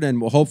 Richard,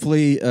 and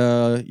hopefully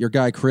your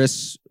guy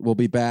Chris will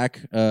be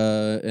back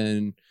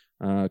and.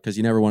 Because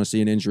you never want to see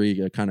an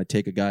injury kind of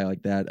take a guy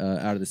like that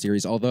out of the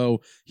series.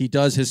 Although he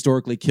does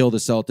historically kill the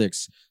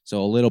Celtics,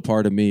 so a little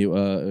part of me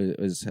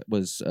was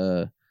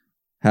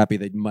happy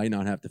they might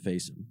not have to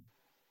face him.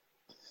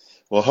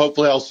 Well,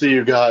 hopefully I'll see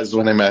you guys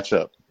when they match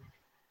up.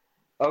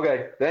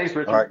 Okay, thanks,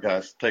 Richard. All right,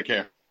 guys, take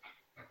care.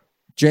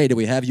 Jay, do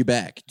we have you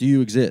back? Do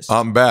you exist?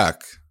 I'm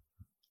back.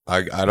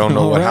 I don't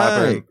know what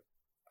happened.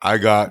 I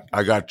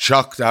got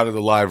chucked out of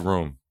the live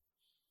room.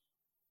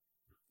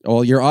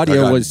 Well, your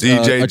audio was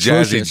DJ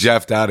atrocious. Jazzy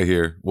Jeffed out of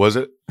here. Was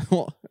it?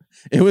 Well,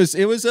 it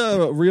was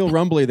a real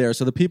rumbly there.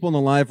 So the people in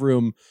the live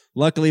room,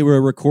 luckily, were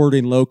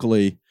recording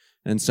locally,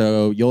 and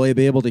so you'll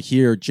be able to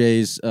hear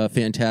Jay's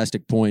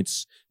fantastic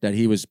points that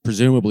he was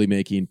presumably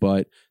making.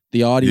 But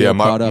the audio, yeah,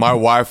 caught up. My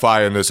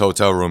Wi-Fi in this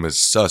hotel room is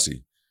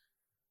sussy.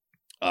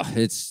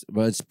 It's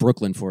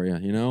Brooklyn for you,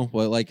 you know.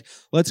 Well, like,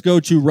 let's go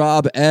to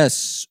Rob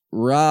S.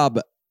 Rob,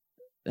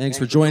 thanks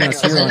for joining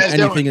us here on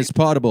Anything Is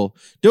Potable.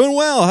 Doing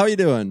well. How are you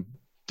doing?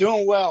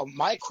 Doing well.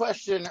 My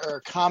question or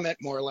comment,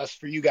 more or less,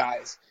 for you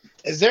guys,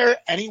 is there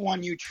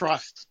anyone you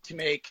trust to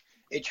make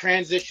a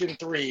transition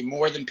 3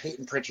 more than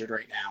Peyton Pritchard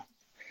right now?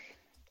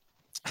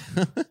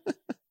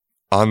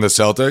 On the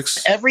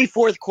Celtics? Every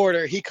fourth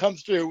quarter, he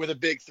comes through with a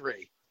big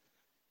 3.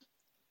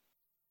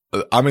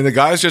 I mean, the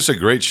guy's just a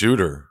great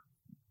shooter.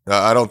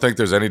 I don't think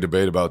there's any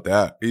debate about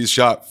that. He's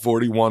shot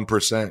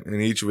 41%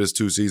 in each of his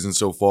 2 seasons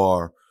so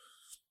far.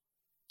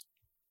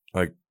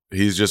 Like,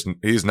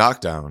 he's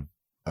knockdown.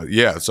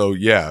 If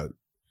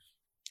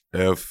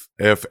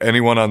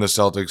anyone on the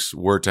Celtics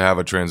were to have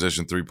a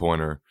transition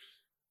 3-pointer,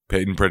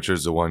 Peyton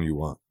Pritchard's the one you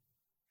want.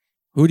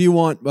 Who do you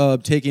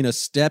want taking a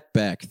step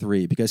back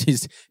 3? Because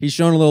he's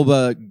shown a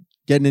little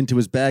getting into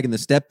his bag in the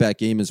step back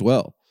game as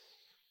well.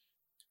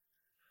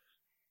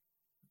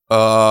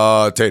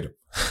 Tatum.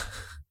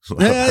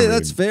 Yeah,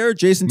 that's fair.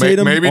 Jason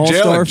Tatum, maybe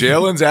all-star.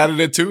 Jalen's added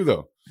it too,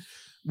 though.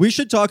 We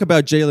should talk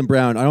about Jaylen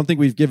Brown. I don't think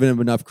we've given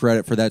him enough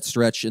credit for that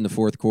stretch in the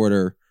fourth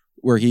quarter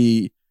where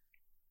he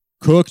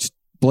cooked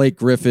Blake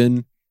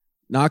Griffin,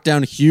 knocked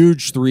down a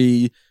huge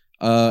 3,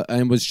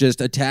 and was just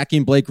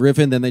attacking Blake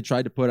Griffin. Then they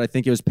tried to put, I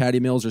think it was Patty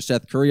Mills or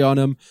Seth Curry on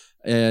him,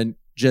 and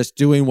just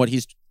doing what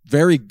he's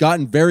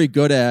gotten very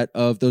good at,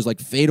 of those like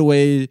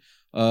fadeaway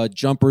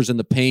jumpers in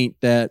the paint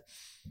that,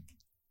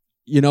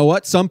 you know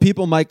what, some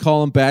people might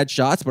call them bad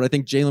shots, but I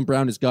think Jaylen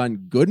Brown has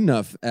gotten good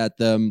enough at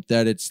them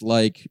that it's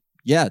like,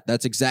 yeah,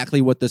 that's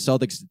exactly what the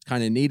Celtics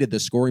kind of needed, the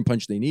scoring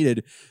punch they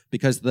needed,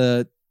 because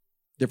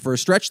for a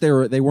stretch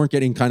they weren't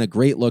getting kind of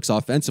great looks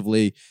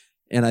offensively,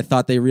 and I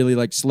thought they really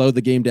like slowed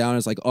the game down.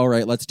 It's like, all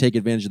right, let's take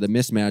advantage of the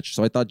mismatch.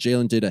 So I thought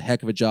Jaylen did a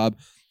heck of a job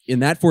in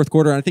that fourth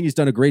quarter, and I think he's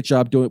done a great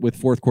job doing it with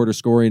fourth quarter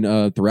scoring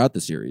throughout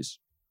the series.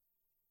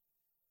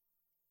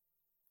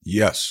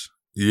 Yes.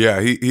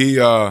 Yeah, he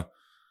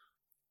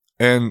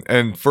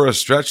and for a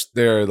stretch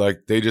there,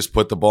 like they just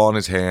put the ball in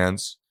his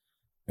hands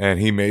and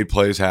he made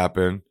plays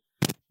happen.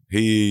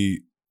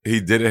 He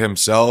did it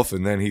himself,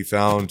 and then he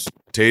found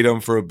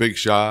Tatum for a big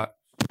shot.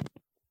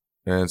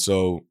 And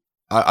so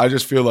I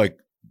just feel like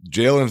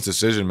Jalen's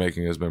decision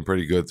making has been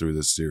pretty good through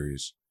this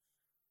series.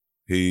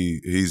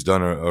 He's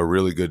done a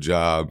really good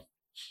job.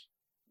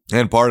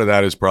 And part of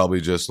that is probably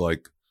just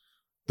like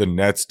the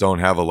Nets don't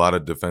have a lot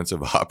of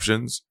defensive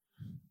options.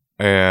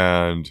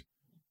 And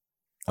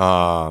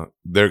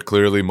they're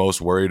clearly most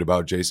worried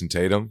about Jason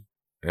Tatum,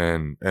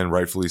 and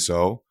rightfully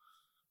so.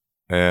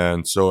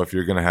 And so if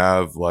you're going to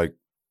have like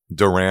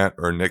Durant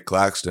or Nick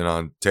Claxton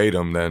on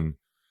Tatum, then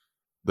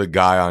the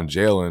guy on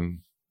Jalen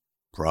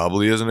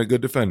probably isn't a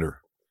good defender.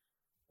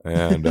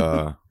 And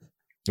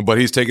but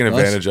he's taking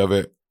advantage of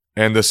it.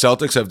 And the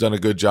Celtics have done a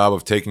good job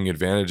of taking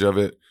advantage of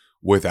it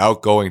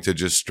without going to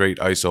just straight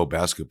ISO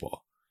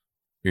basketball.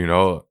 You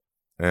know,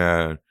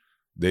 and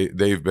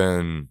they've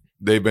been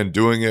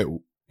doing it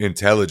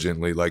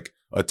intelligently, like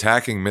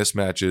attacking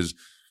mismatches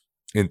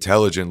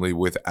intelligently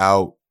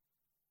without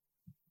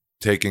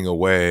taking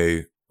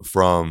away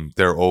from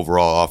their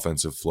overall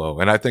offensive flow.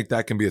 And I think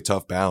that can be a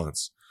tough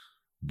balance,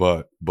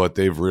 but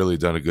they've really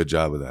done a good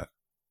job of that.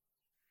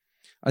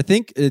 I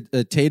think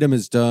Tatum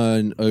has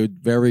done a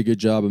very good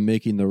job of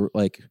making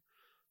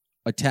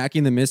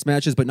attacking the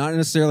mismatches, but not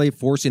necessarily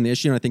forcing the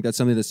issue. And I think that's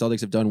something the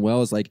Celtics have done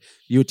well, is like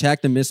you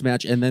attack the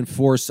mismatch and then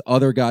force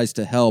other guys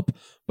to help.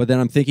 But then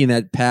I'm thinking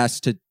that pass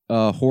to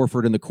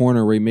Horford in the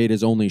corner where he made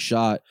his only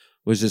shot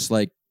was just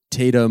like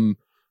Tatum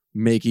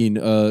making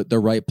the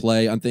right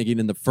play. I'm thinking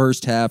in the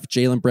first half,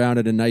 Jaylen Brown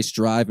had a nice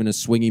drive and a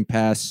swinging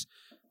pass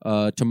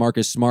to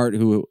Marcus Smart,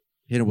 who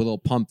hit him with a little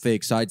pump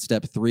fake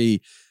sidestep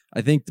 3.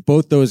 I think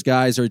both those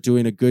guys are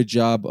doing a good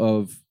job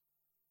of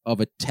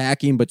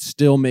attacking, but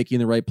still making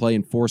the right play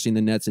and forcing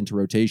the Nets into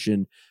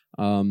rotation.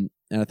 And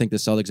I think the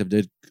Celtics have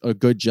did a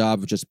good job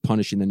of just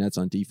punishing the Nets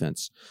on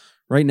defense.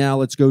 Right now,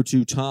 let's go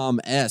to Tom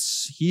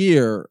S.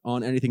 here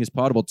on Anything is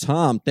Potable.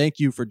 Tom, thank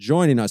you for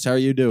joining us. How are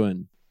you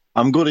doing?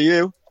 I'm good. Are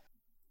you?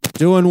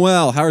 Doing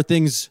well. How are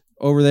things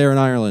over there in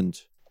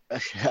Ireland?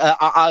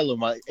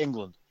 Ireland,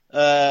 England.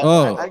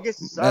 I guess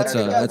that's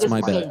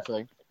my bad.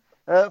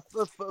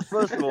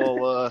 First of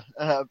all,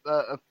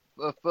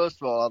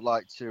 I'd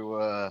like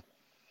to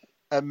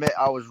admit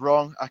I was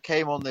wrong. I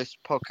came on this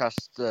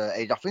podcast,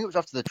 I think it was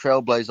after the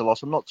Trailblazer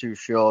loss. I'm not too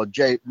sure.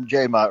 Jay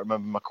might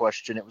remember my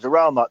question. It was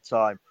around that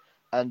time.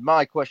 And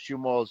my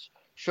question was,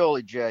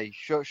 surely, Jay,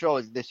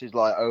 surely this is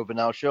like over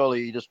now.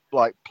 Surely you just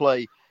like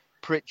play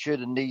Pritchard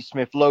and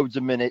Neesmith loads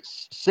of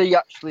minutes, see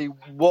actually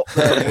what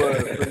they're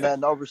worth, and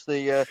then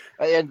obviously at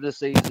the end of the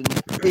season,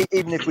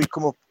 even if we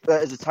come up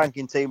as a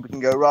tanking team, we can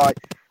go, right,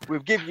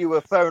 we've given you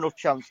a fair enough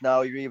chance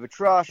now. You're either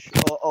trash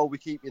or we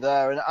keep you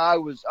there. And I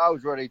was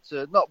ready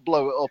to not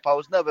blow it up. I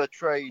was never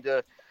trade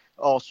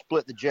or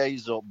split the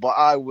Jays up, but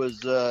I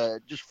was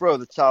just throw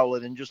the towel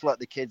in and just let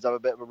the kids have a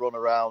bit of a run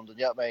around, and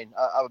have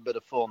a bit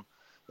of fun.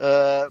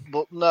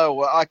 But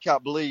no, I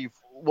can't believe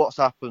what's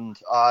happened.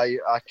 I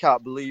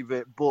can't believe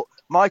it. But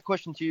my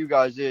question to you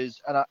guys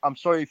is, and I'm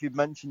sorry if you've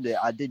mentioned it,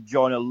 I did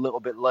join a little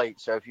bit late,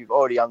 so if you've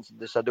already answered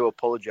this, I do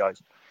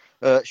apologise.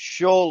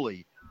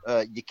 Surely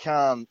you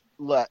can't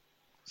let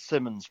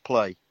Simmons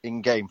play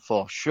in Game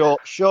 4.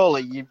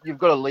 Surely you've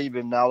got to leave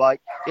him now.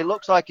 Like, it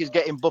looks like he's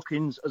getting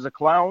bookings as a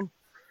clown.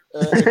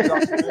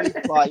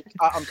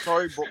 I'm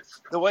sorry, but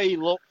the way he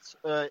looked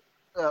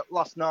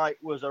last night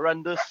was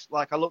horrendous.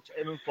 Like, I looked at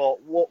him and thought,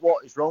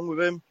 what is wrong with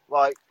him?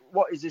 Like,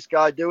 what is this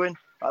guy doing?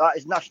 That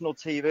is national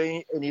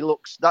TV, and he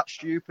looks that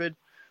stupid.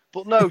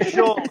 But no,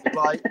 surely,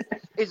 like,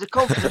 he's a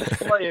confident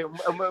player,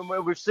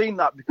 and we've seen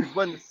that because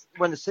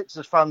when the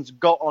Sixers fans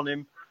got on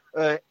him,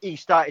 he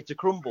started to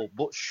crumble.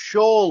 But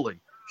surely,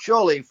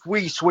 if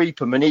we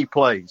sweep him and he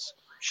plays,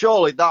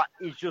 surely that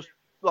is just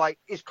like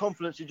his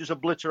confidence is just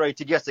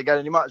obliterated yet again,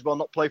 and he might as well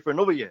not play for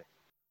another year.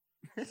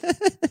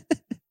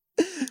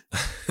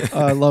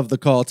 I love the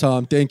call,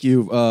 Tom. Thank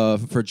you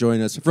for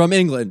joining us from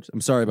England.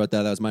 I'm sorry about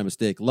that. That was my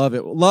mistake. Love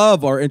it.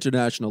 Love our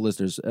international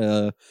listeners.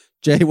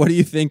 Jay, what do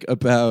you think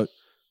about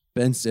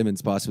Ben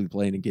Simmons possibly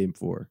playing in Game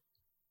 4?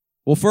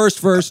 Well,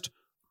 first,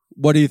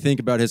 what do you think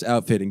about his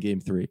outfit in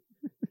Game 3?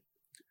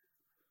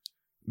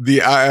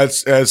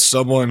 As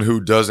someone who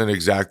doesn't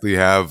exactly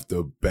have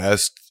the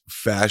best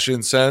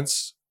fashion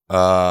sense,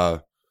 I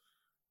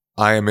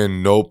am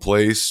in no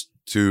place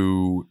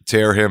to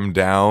tear him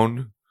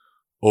down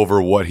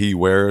over what he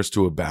wears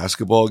to a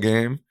basketball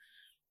game.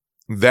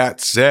 That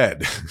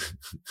said,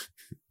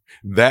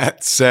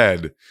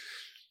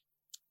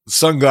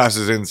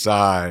 sunglasses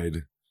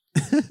inside.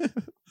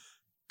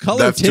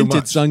 Color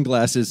tinted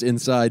sunglasses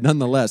inside,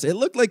 nonetheless. It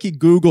looked like he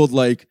Googled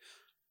like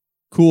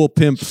cool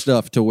pimp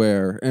stuff to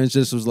wear, and it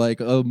just was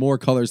like, oh, more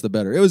colors the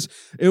better. It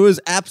was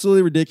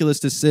absolutely ridiculous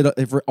to sit on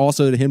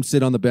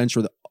the bench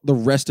where the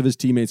rest of his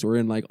teammates were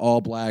in like all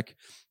black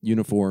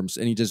uniforms,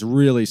 and he just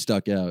really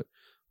stuck out.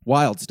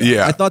 Wild stuff.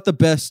 Yeah. I thought the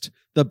best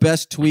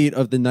tweet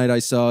of the night I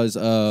saw is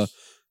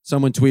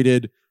someone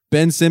tweeted,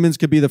 Ben Simmons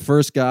could be the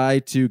first guy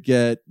to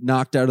get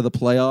knocked out of the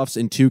playoffs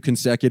in 2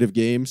 consecutive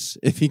games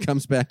if he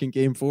comes back in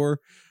Game 4.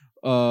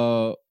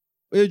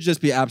 It would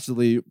just be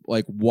absolutely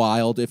like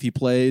wild if he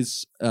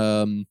plays.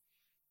 I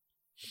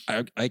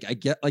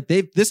get like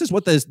this is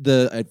what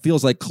it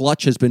feels like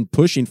Clutch has been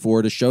pushing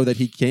for, to show that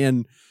he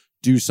can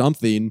do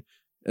something.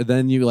 And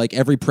then you like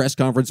every press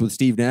conference with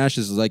Steve Nash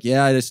is like,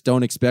 yeah, I just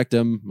don't expect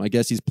him. I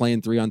guess he's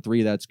playing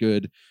 3-on-3. That's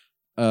good.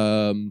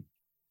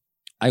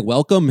 I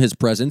welcome his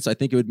presence. I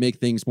think it would make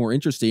things more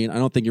interesting. I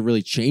don't think it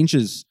really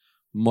changes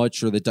much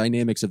for the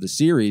dynamics of the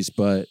series,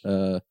 but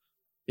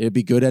it'd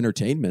be good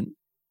entertainment.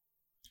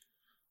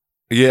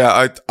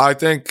 Yeah, I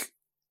think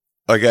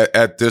like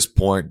at this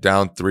point,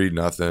 down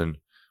 3-0,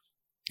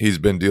 he's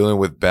been dealing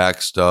with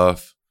back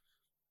stuff.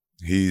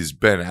 He's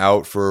been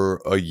out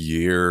for a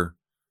year.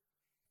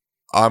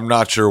 I'm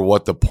not sure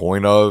what the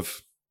point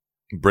of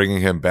bringing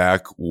him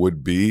back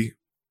would be.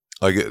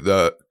 Like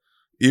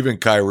even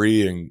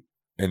Kyrie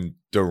and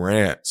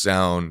Durant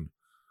sound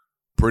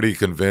pretty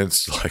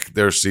convinced like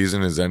their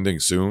season is ending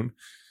soon.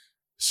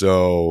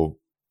 So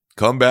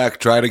come back,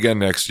 try it again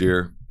next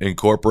year.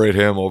 Incorporate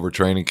him over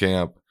training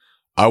camp.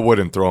 I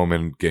wouldn't throw him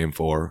in Game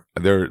 4.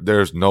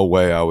 There's no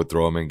way I would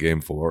throw him in Game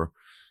 4,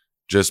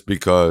 just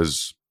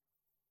because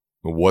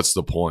what's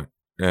the point?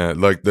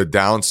 Like the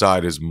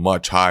downside is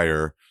much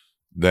higher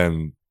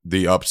than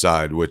the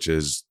upside, which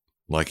is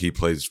like he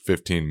plays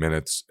 15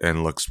 minutes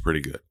and looks pretty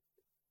good.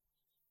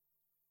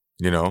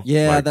 You know?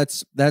 Yeah, like,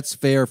 that's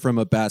fair from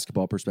a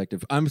basketball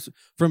perspective. I'm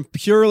from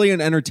purely an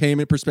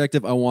entertainment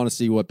perspective, I want to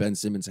see what Ben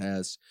Simmons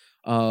has.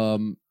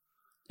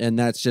 And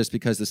that's just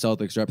because the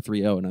Celtics are up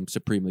 3-0 and I'm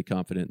supremely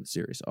confident in the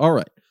series. All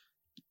right.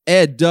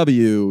 Ed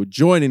W.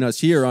 joining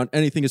us here on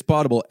Anything is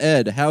Potable.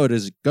 Ed, how it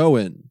is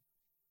going?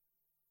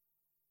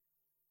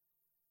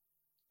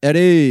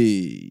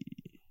 Eddie.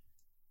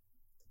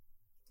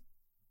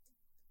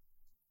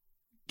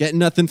 Getting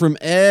nothing from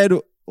Ed.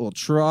 We'll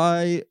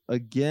try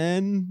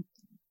again.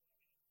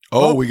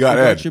 Oh, we got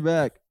Ed. You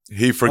back.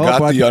 He forgot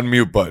the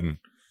unmute button.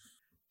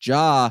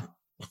 Ja,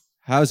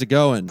 how's it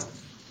going?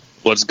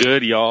 What's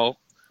good, y'all?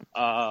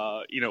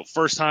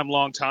 First time,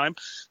 long time.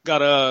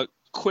 Got a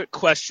quick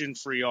question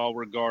for y'all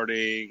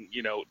regarding,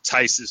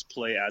 Theis's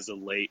play as of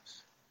late.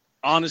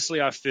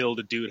 Honestly, I feel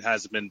the dude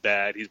hasn't been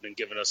bad. He's been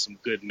giving us some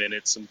good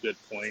minutes, some good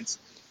points.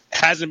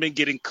 Hasn't been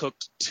getting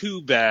cooked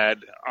too bad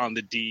on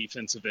the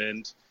defensive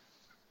end.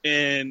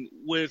 And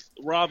with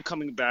Rob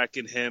coming back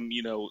and him,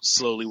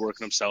 slowly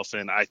working himself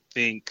in, I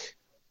think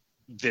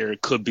there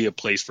could be a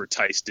place for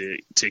Theis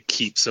to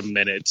keep some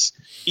minutes,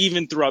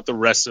 even throughout the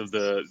rest of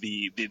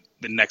the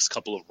next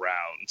couple of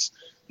rounds.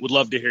 Would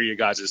love to hear your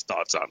guys'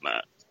 thoughts on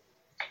that.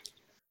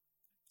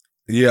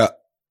 Yeah,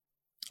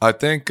 I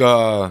think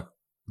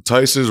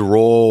Theis's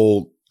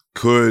role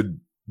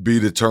could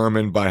be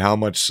determined by how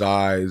much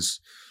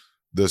size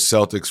the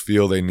Celtics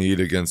feel they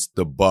need against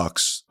the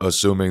Bucks,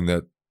 assuming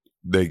that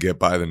they get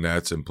by the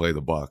Nets and play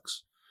the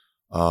Bucks.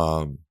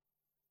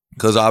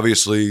 Because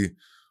obviously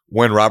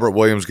when Robert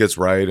Williams gets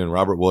right and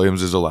Robert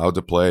Williams is allowed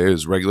to play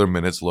his regular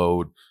minutes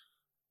load,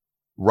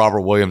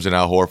 Robert Williams and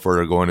Al Horford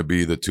are going to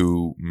be the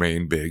 2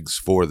 main bigs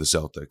for the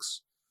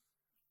Celtics.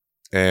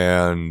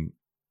 And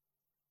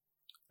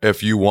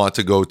if you want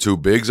to go 2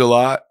 bigs a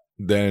lot,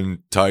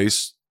 then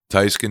Theis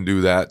can do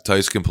that.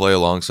 Theis can play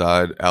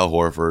alongside Al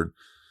Horford.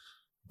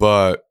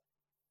 But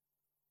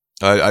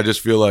I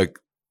just feel like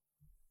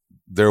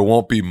there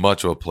won't be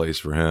much of a place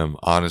for him,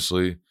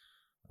 honestly.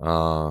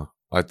 I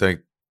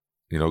think,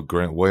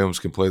 Grant Williams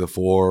can play the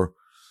 4.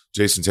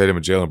 Jason Tatum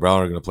and Jaylen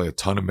Brown are going to play a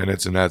ton of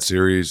minutes in that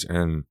series.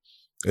 And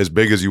as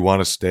big as you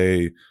want to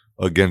stay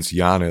against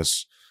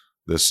Giannis,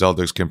 the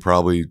Celtics can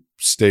probably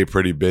stay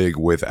pretty big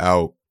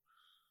without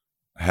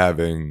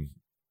having,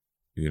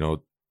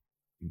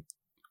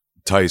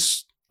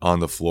 Theis on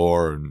the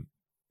floor.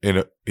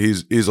 And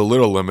he's a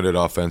little limited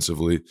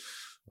offensively.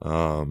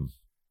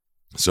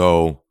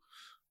 So,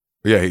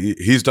 yeah,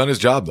 he's done his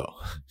job, though.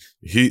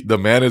 The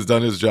man has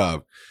done his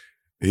job.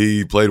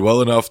 He played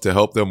well enough to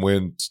help them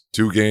win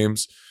 2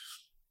 games.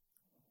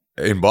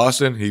 In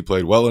Boston, he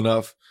played well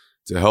enough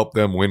to help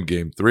them win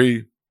game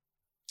 3.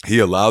 He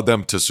allowed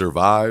them to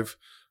survive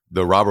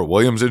the Robert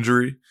Williams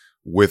injury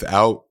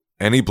without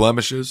any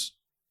blemishes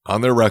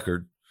on their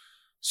record.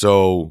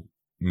 So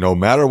no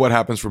matter what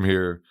happens from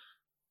here,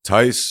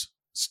 Theis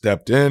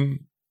stepped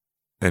in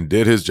and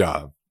did his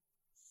job.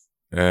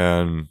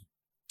 And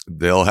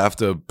they'll have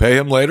to pay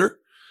him later.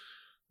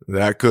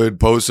 That could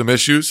pose some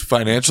issues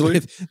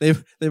financially.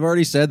 They've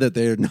already said that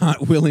they're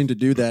not willing to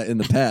do that in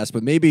the past,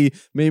 but maybe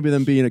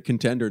them being a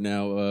contender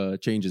now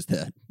changes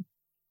that.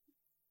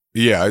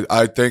 Yeah,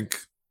 I think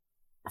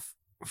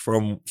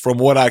from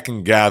what I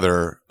can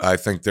gather, I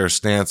think their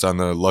stance on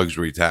the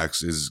luxury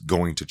tax is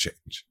going to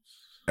change.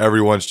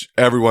 Everyone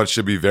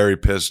should be very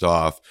pissed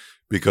off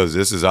because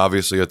this is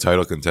obviously a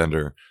title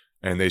contender,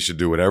 and they should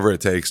do whatever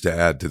it takes to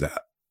add to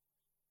that.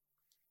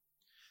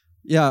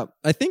 Yeah,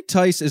 I think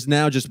Theis is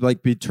now just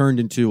like be turned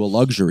into a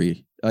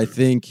luxury. I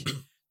think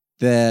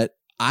that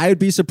I'd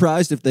be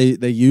surprised if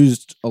they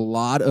used a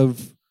lot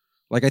of,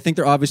 like, I think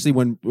they're obviously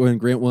when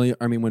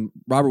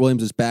Robert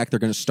Williams is back, they're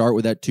going to start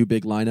with that 2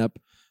 big lineup.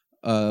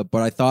 But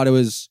I thought it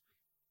was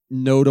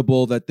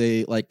notable that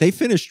they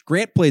finished.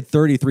 Grant played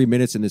 33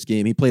 minutes in this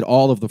game. He played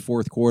all of the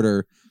fourth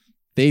quarter.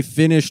 They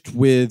finished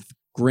with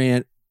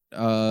Grant.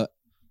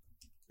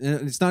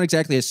 It's not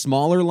exactly a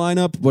smaller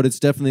lineup, but it's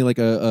definitely like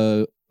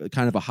a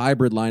kind of a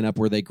hybrid lineup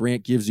where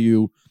Grant gives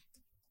you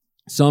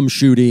some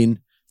shooting,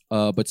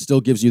 but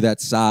still gives you that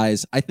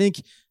size. I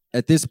think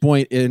at this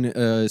point in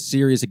a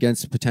series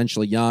against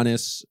potentially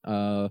Giannis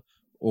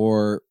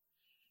or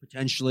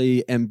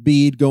potentially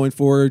Embiid going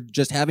forward,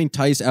 just having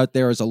Theis out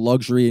there as a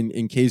luxury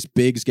in case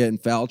bigs get in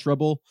foul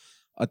trouble,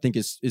 I think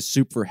is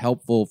super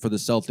helpful for the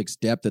Celtics'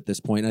 depth at this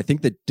point. And I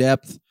think the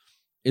depth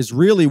is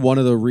really one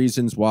of the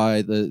reasons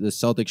why the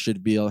Celtics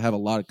should be able to have a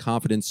lot of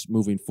confidence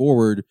moving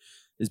forward,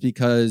 is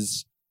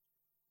because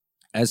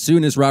as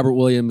soon as Robert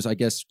Williams, I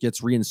guess,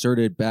 gets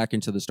reinserted back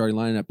into the starting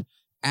lineup,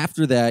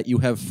 after that, you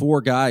have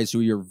 4 guys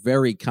who you're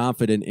very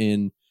confident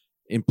in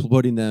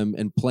putting them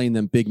and playing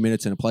them big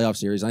minutes in a playoff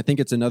series. And I think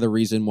it's another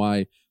reason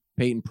why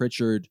Peyton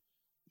Pritchard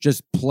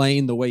just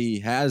playing the way he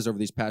has over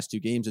these past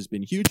 2 games has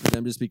been huge for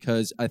them, just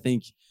because I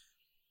think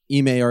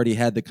Ime already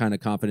had the kind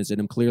of confidence in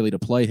him clearly to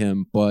play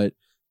him, but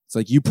it's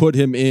like you put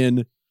him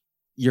in,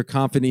 you're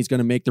confident he's going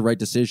to make the right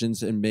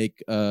decisions and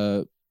make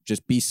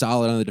just be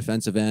solid on the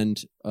defensive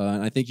end.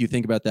 And I think you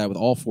think about that with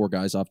all 4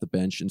 guys off the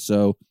bench. And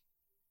so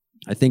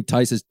I think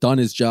Theis has done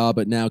his job,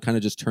 but now kind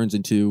of just turns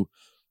into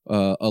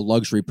a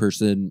luxury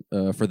person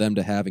for them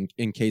to have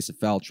in case of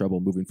foul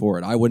trouble moving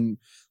forward. I wouldn't,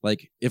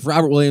 like, if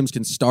Robert Williams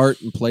can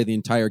start and play the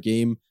entire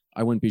game,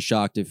 I wouldn't be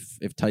shocked if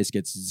Theis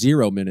gets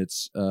 0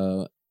 minutes.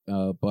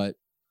 But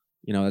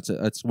you know,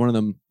 that's one of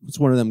them. It's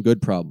one of them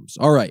good problems.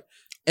 All right.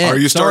 Ed, are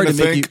you starting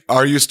to think?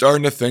 Are you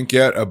starting to think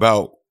yet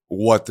about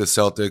what the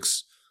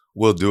Celtics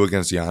will do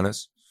against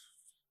Giannis?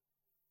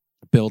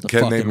 Build a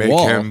fucking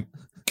wall.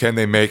 Can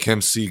they make him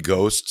see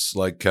ghosts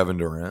like Kevin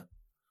Durant?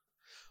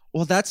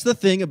 Well, that's the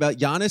thing about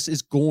Giannis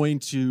is going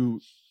to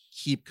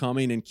keep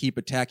coming and keep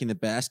attacking the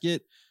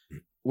basket.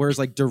 Whereas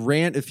like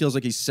Durant, it feels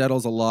like he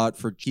settles a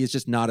lot he's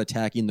just not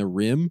attacking the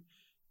rim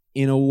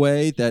in a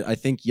way that I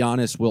think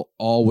Giannis will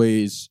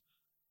always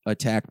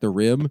attack the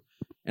rim.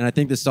 And I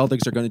think the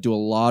Celtics are going to do a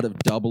lot of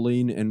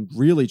doubling and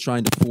really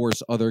trying to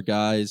force other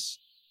guys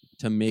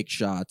to make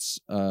shots.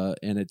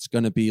 And it's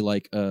going to be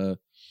like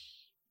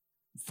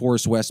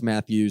force Wes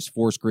Matthews,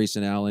 force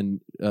Grayson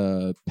Allen,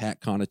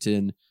 Pat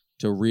Connaughton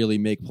to really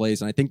make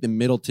plays. And I think the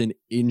Middleton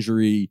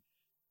injury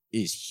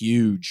is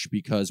huge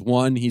because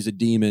 1, he's a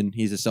demon.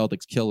 He's a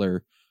Celtics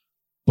killer.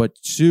 But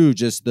 2,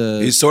 just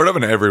he's sort of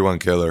an everyone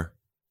killer.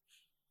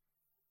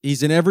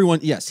 He's an everyone.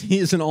 Yes, he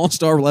is an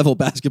all-star level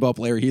basketball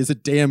player. He is a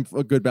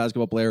good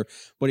basketball player,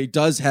 but he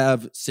does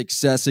have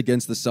success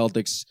against the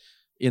Celtics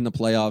in the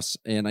playoffs.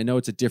 And I know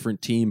it's a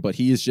different team, but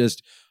he is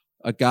just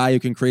a guy who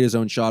can create his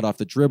own shot off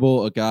the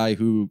dribble, a guy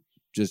who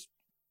just,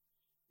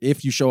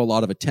 if you show a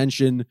lot of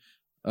attention,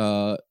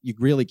 you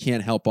really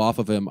can't help off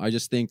of him. I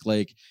just think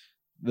like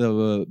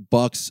the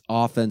Bucks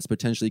offense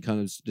potentially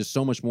comes just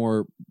so much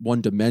more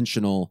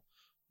one-dimensional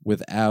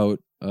without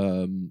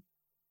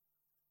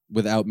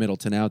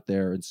Middleton out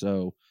there. And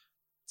so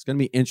it's going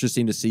to be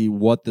interesting to see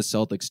what the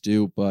Celtics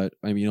do. But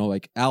I mean, you know,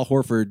 like Al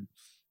Horford,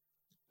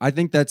 I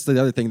think that's the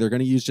other thing. They're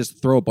going to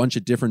just throw a bunch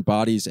of different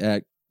bodies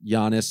at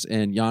Giannis,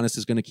 and Giannis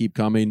is going to keep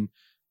coming.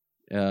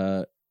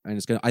 And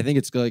I think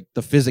it's like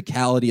the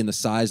physicality and the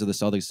size of the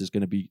Celtics is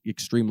going to be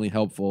extremely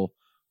helpful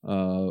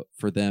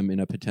for them in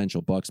a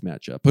potential Bucks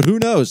matchup. But who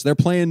knows? They're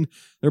playing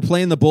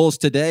the Bulls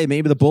today.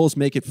 Maybe the Bulls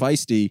make it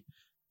feisty.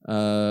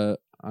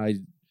 I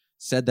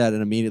said that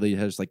and immediately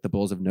has like the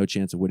Bulls have no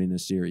chance of winning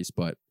this series,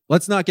 but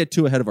let's not get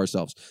too ahead of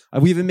ourselves.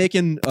 We've been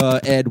making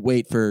Ed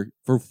wait for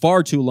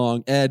far too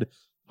long. Ed,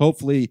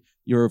 hopefully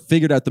you're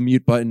figured out the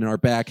mute button and are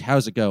back.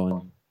 How's it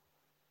going?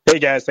 Hey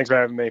guys, thanks for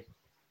having me.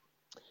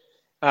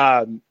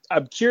 I'm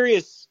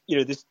curious,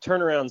 this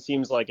turnaround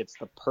seems like it's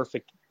the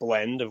perfect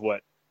blend of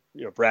what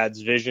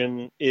Brad's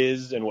vision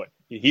is and what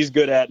he's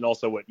good at, and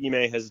also what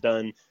Ime has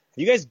done. Have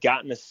you guys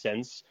gotten a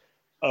sense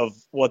of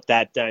what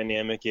that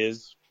dynamic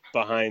is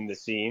behind the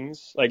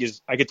scenes? I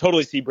could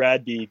totally see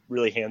Brad be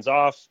really hands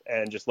off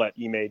and just let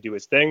Ime do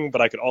his thing,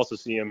 but I could also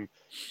see him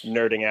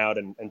nerding out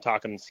and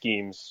talking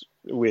schemes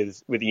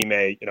with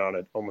Ime,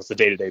 on almost a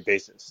day-to-day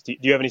basis. Do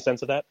you have any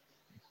sense of that?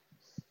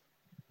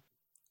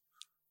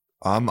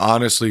 I'm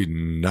honestly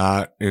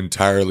not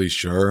entirely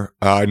sure.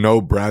 I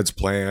know Brad's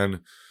plan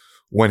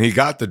when he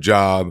got the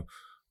job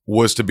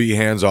was to be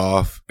hands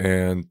off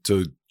and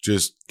to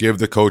just give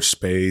the coach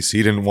space.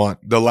 He didn't want,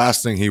 the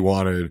last thing he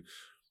wanted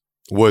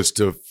was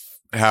to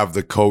have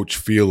the coach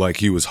feel like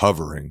he was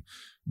hovering,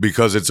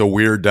 because it's a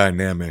weird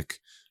dynamic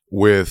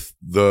with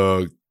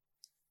the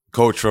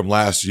coach from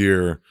last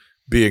year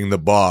being the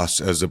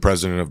boss as the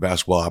president of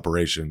basketball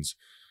operations.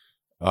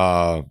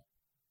 So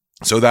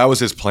that was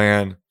his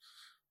plan.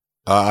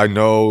 I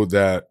know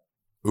that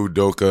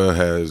Udoka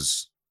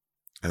has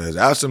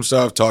asked him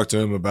stuff, talked to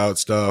him about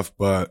stuff,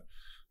 but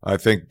I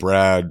think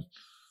Brad,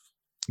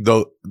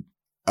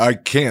 I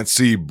can't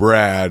see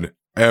Brad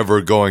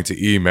ever going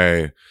to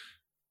Ime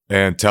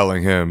and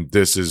telling him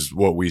this is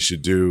what we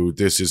should do,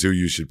 this is who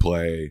you should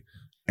play,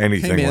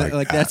 anything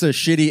like that. That's a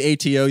shitty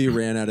ATO you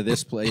ran out of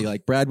this play.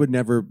 Like Brad would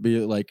never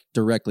be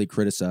directly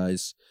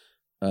criticize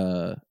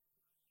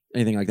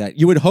anything like that.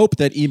 You would hope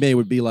that Ime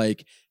would be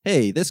like,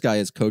 hey, this guy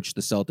has coached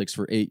the Celtics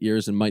for 8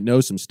 years and might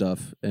know some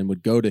stuff, and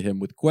would go to him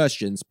with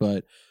questions.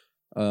 But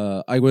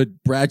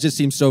Brad just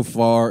seems so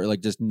far,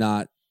 just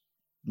not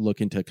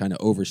looking to kind of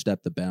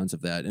overstep the bounds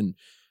of that. And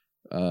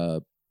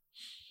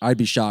I'd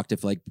be shocked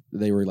if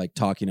they were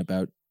talking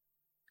about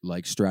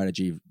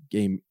strategy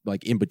game,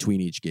 in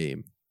between each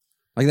game.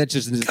 That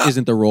just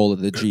isn't the role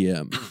of the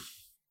GM.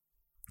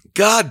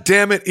 God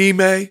damn it,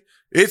 Ime.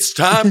 It's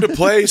time to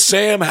play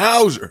Sam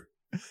Hauser.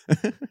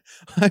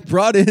 I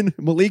brought in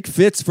Malik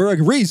Fitz for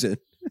a reason.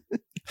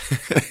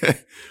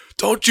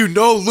 Don't you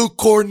know Luke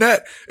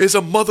Cornett is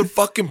a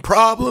motherfucking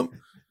problem?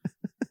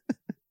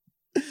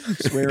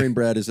 Swearing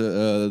Brad is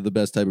the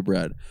best type of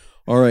Brad.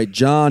 All right,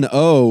 John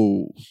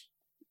O.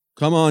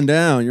 Come on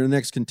down. You're the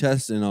next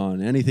contestant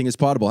on Anything is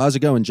Potable. How's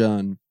it going,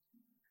 John?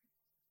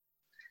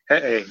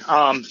 Hey,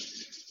 can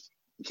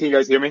you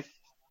guys hear me?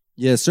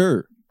 Yes,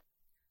 sir.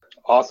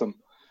 Awesome.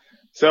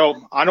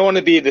 So I don't want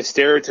to be the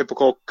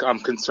stereotypical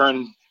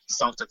concerned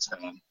Celtics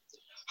fan.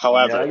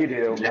 However, yeah, you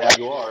do. Yeah,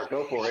 you are.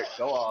 Go for it.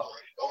 Go off.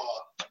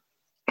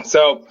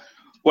 So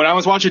when I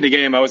was watching the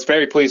game, I was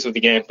very pleased with the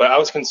game, but I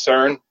was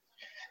concerned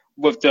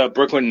with the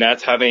Brooklyn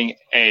Nets having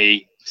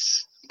a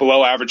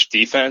below average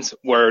defense,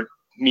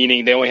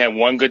 meaning they only had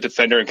one good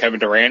defender in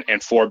Kevin Durant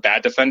and 4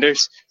 bad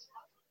defenders.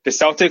 The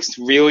Celtics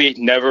really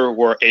never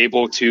were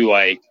able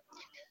to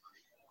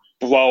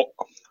blow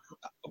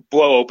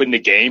open the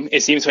game.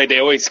 It seems like they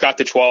always got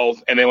to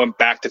 12 and then went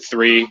back to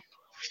 3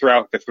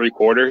 throughout the 3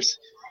 quarters.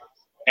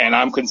 And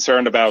I'm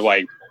concerned about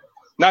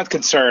not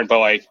concerned,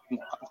 but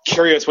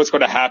curious what's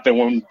going to happen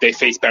when they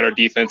face better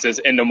defenses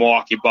in the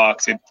Milwaukee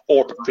Bucks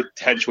or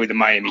potentially the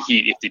Miami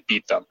Heat if they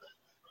beat them.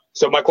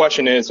 So my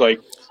question is what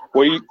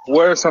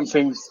are some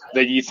things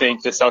that you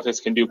think the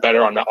Celtics can do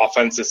better on the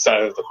offensive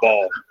side of the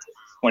ball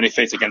when they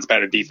face against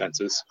better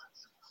defenses?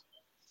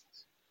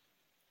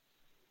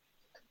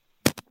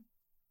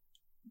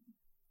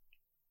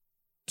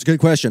 It's a good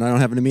question. I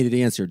don't have an immediate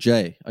answer.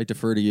 Jay, I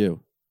defer to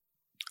you.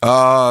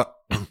 I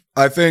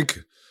think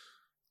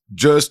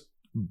just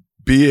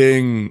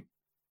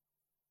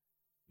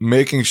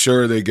making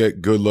sure they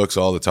get good looks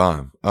all the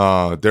time.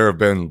 There have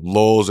been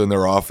lulls in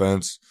their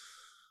offense.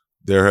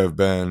 There have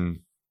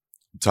been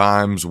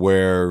times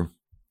where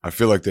I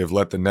feel like they've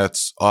let the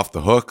Nets off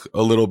the hook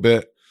a little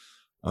bit.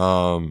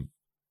 But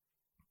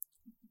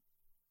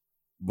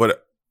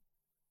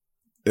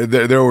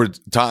there were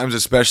times,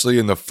 especially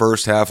in the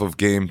first half of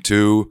Game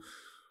 2,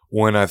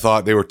 when I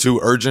thought they were too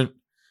urgent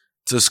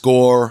to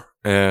score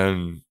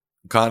and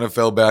kind of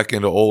fell back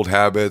into old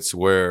habits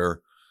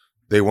where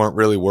they weren't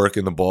really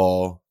working the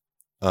ball.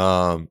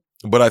 But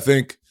I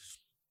think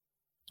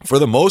for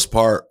the most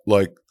part,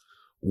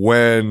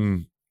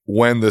 when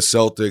the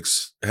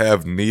Celtics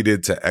have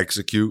needed to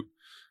execute,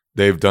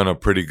 they've done a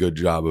pretty good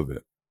job of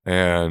it.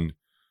 And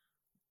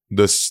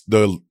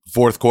the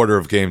fourth quarter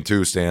of Game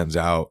 2 stands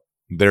out.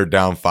 They're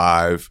down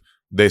 5.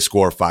 They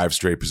score 5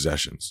 straight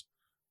possessions.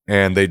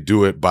 And they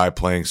do it by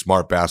playing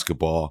smart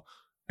basketball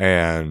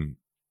and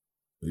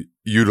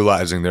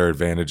utilizing their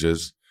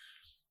advantages.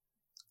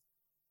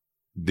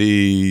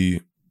 I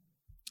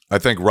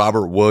think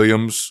Robert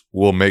Williams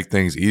will make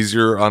things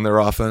easier on their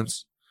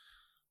offense.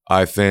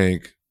 I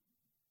think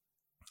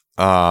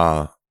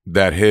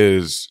that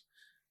his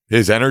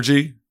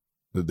energy,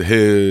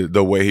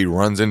 the way he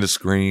runs into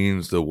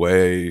screens, the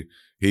way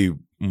he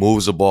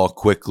moves the ball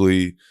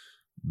quickly,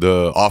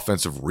 the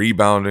offensive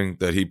rebounding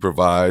that he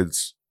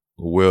provides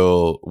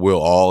will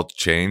all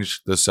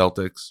change the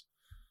Celtics.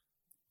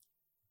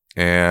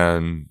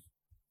 And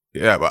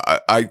yeah, but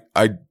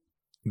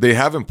they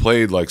haven't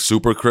played like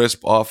super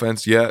crisp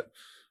offense yet,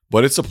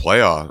 but it's a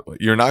playoff.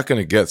 You're not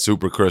going to get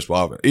super crisp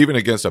offense, even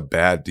against a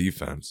bad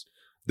defense.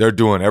 They're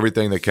doing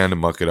everything they can to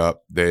muck it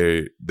up.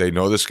 They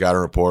know the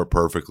scouting report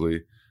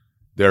perfectly.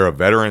 They're a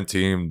veteran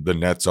team. The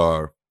Nets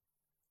are,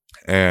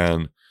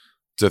 and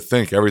to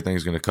think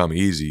everything's going to come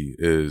easy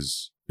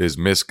is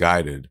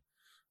misguided.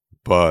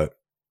 But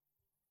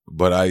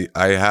I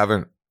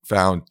haven't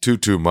found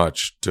too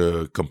much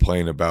to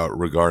complain about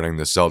regarding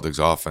the Celtics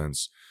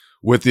offense,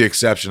 with the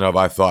exception of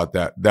I thought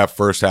that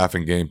first half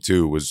in game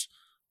 2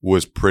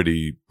 was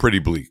pretty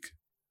bleak.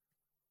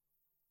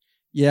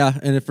 Yeah,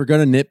 and if we're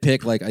going to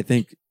nitpick, like I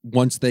think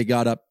once they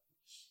got up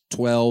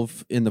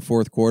 12 in the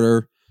fourth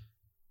quarter,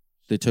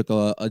 they took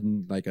a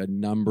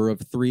number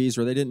of threes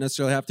where they didn't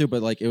necessarily have to,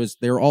 but like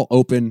they were all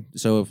open.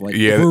 So if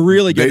we're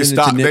really getting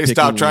into nitpicking, they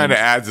stopped trying to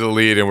add to the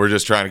lead, and we're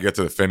just trying to get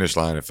to the finish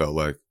line. It felt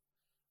like.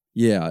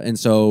 Yeah, and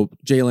so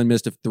Jalen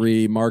missed a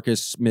 3.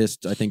 Marcus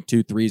missed, I think,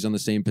 2 threes on the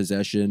same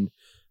possession.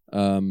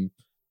 And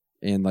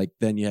like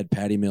then you had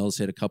Patty Mills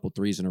hit a couple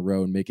threes in a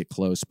row and make it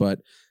close. But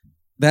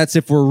that's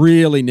if we're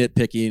really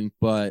nitpicking.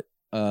 But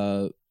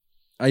I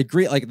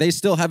agree. Like they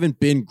still haven't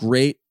been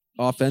great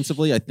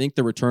offensively. I think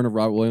the return of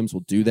Robert Williams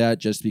will do that,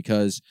 just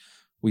because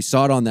we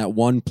saw it on that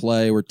one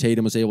play where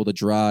Tatum was able to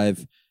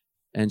drive,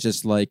 and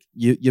just like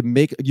you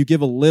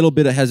give a little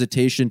bit of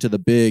hesitation to the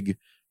big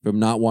from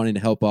not wanting to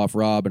help off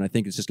Rob, and I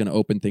think it's just going to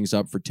open things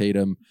up for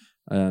Tatum.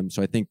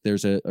 So I think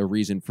there's a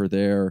reason for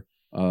their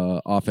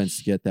offense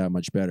to get that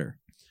much better.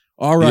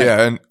 All right.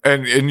 Yeah,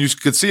 and you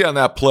could see on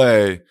that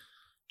play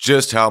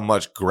just how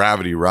much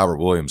gravity Robert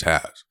Williams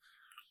has,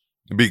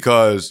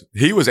 because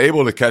he was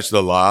able to catch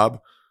the lob,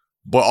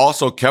 but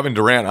also Kevin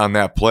Durant on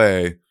that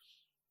play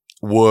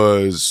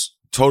was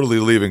totally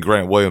leaving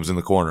Grant Williams in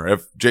the corner.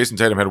 If Jason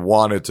Tatum had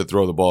wanted to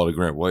throw the ball to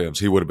Grant Williams,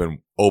 he would have been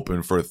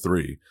open for a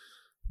 3.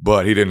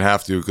 But he didn't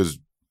have to, because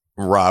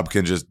Rob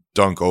can just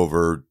dunk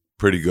over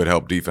pretty good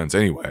help defense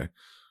anyway.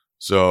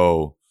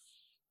 So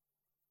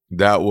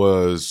that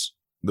was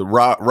the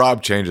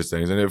Rob changes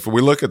things. And if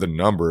we look at the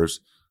numbers,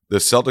 the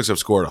Celtics have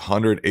scored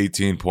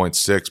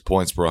 118.6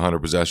 points per 100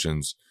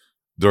 possessions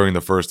during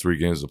the first 3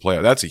 games of the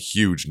playoff. That's a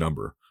huge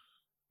number.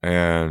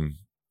 And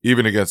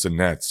even against the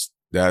Nets,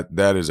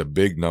 that is a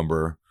big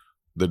number.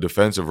 The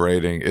defensive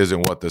rating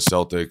isn't what the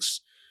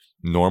Celtics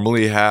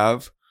normally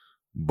have,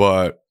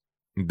 but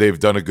they've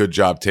done a good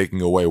job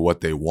taking away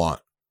what they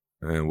want,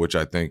 and which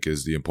I think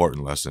is the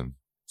important lesson.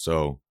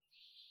 So,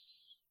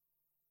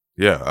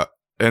 yeah.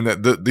 And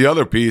the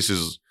other piece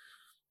is,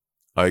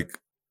 like,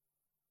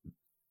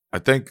 I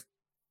think,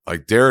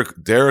 like,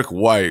 Derek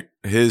White,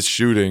 his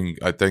shooting,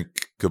 I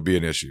think, could be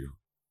an issue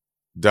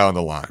down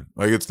the line.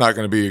 Like, it's not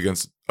going to be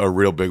against a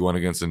real big one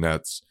against the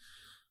Nets,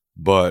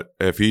 but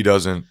if he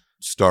doesn't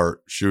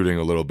start shooting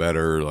a little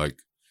better, like,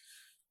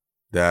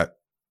 that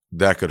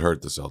could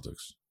hurt the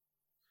Celtics.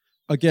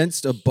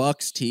 Against a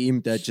Bucks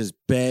team that just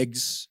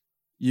begs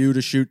you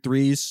to shoot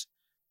threes,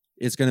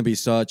 it's going to be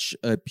such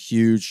a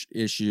huge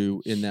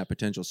issue in that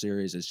potential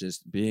series. It's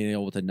just being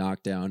able to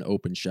knock down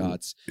open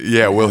shots.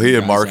 Yeah, will he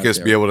and Marcus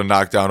be able to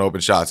knock down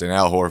open shots? And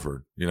Al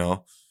Horford, you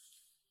know?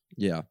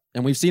 Yeah,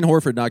 and we've seen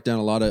Horford knock down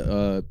a lot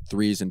of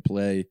threes and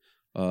play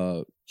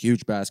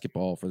huge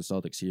basketball for the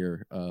Celtics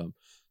here.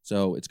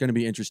 So it's going to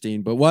be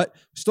interesting. But we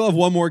still have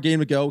one more game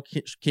to go.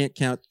 Can't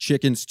count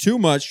chickens too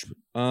much.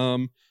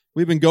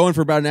 We've been going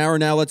for about an hour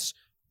now. Let's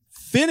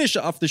finish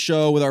off the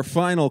show with our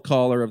final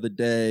caller of the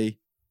day.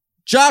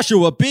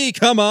 Joshua B.,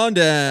 come on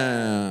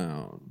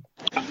down.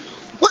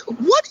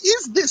 What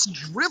is this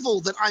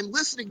drivel that I'm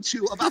listening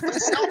to about the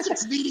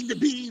Celtics needing to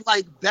be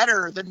like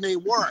better than they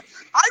were?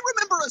 I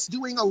remember us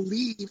doing a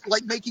lead,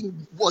 like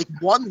making like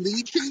 1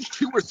 lead change,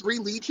 2 or 3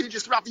 lead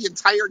changes throughout the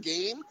entire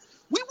game.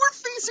 We were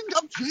facing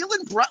up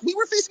Jaylen Brown. We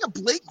were facing a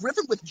Blake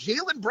Griffin with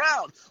Jaylen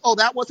Brown. Oh,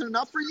 that wasn't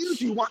enough for you?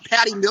 Do you want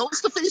Patty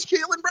Mills to face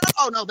Jaylen Brown?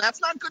 Oh, no,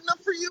 that's not good enough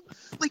for you?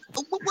 Like,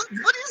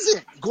 what is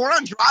it?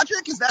 Goran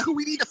Dragic? Is that who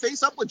we need to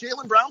face up with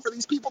Jaylen Brown for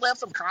these people to have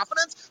some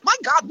confidence? My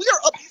God, we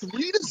are up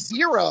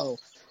 3-0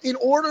 in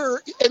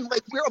order, and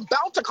like we're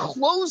about to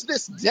close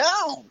this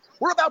down.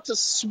 We're about to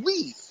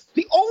sweep.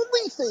 The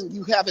only thing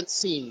you haven't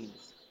seen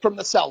from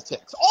the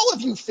Celtics, all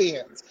of you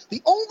fans,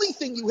 the only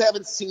thing you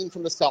haven't seen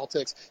from the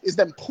Celtics is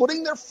them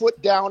putting their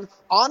foot down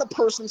on a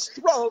person's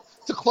throat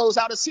to close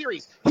out a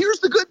series. Here's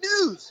the good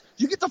news.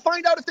 You get to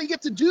find out if they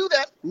get to do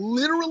that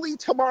literally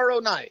tomorrow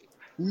night.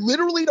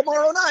 Literally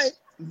tomorrow night,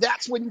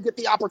 that's when you get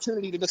the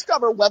opportunity to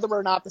discover whether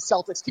or not the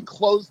Celtics can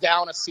close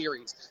down a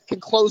series, can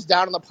close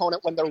down an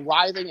opponent when they're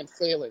writhing and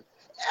failing.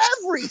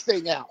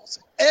 Everything else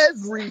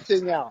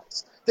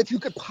that you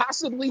could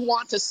possibly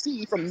want to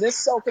see from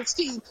this Celtics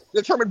team to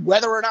determine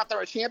whether or not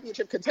they're a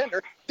championship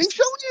contender, they've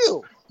shown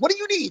you. What do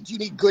you need? Do you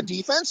need good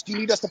defense? Do you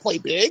need us to play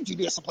big? Do you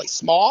need us to play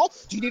small?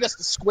 Do you need us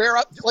to square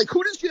up? Like,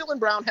 who does Jaylen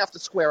Brown have to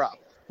square up?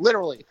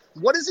 Literally.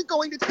 What is it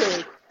going to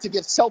take to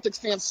give Celtics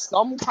fans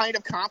some kind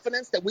of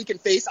confidence that we can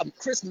face a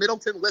Chris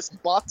Middleton-less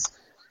Bucks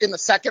in the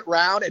second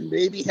round and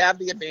maybe have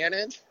the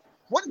advantage?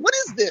 What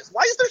is this?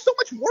 Why is there so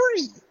much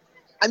worry?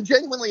 I'm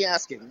genuinely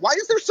asking. Why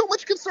is there so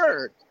much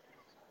concern?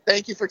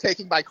 Thank you for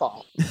taking my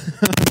call.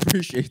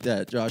 Appreciate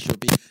that, Joshua.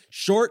 Be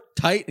short,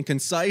 tight, and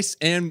concise,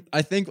 and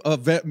I think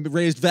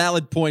raised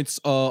valid points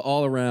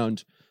all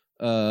around.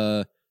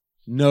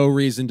 No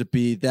reason to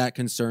be that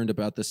concerned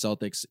about the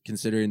Celtics,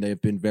 considering they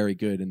have been very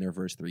good in their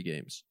first 3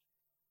 games.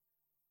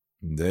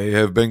 They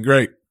have been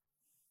great.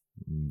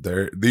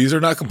 These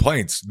are not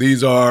complaints.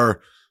 These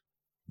are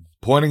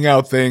pointing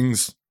out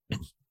things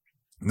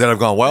that have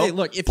gone well. Hey,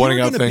 look, if you're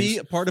going to be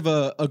a part of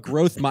a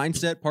growth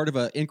mindset, part of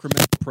an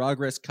incremental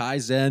progress,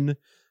 Kaizen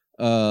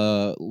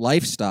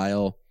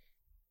lifestyle,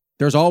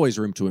 there's always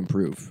room to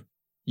improve.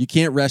 You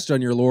can't rest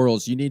on your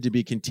laurels. You need to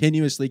be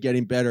continuously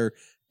getting better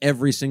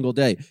every single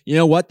day. You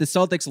know what? The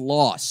Celtics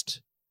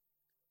lost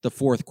the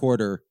fourth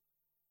quarter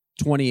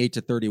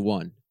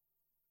 28-31.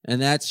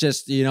 And that's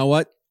just, you know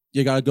what?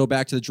 You got to go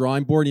back to the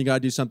drawing board and you got to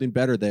do something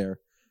better there.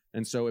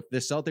 And so if the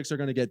Celtics are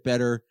going to get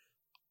better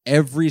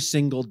every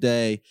single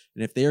day,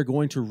 and if they are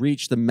going to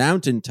reach the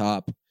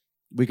mountaintop,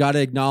 we got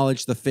to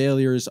acknowledge the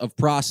failures of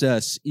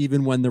process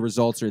even when the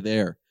results are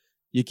there.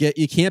 You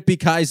can't be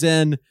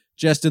Kaizen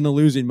just in the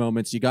losing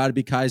moments. You got to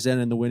be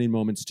Kaizen in the winning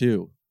moments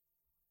too.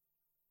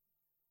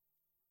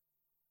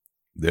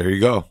 There you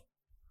go.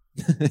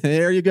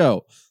 There you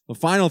go. The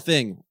final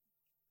thing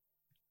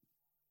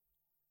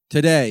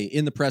today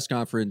in the press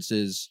conference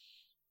is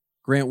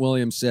Grant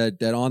Williams said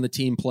that on the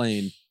team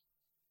plane,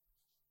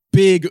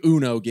 big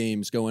Uno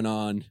games going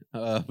on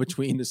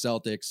between the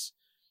Celtics.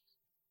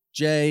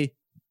 Jay,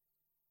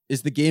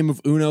 is the game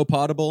of Uno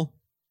potable?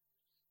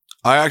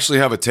 I actually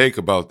have a take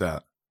about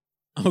that.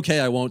 Okay,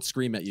 I won't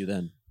scream at you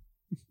then.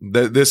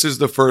 This is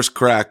the first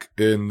crack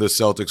in the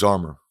Celtics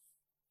armor.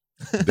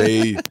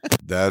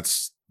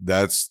 That's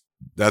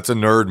a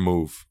nerd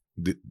move.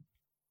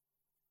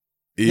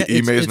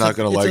 Ime's not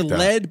going to like that. It's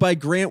led by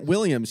Grant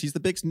Williams. He's the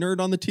biggest nerd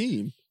on the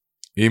team.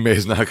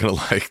 Ime's not going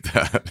to like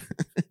that.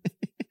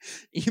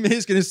 Ime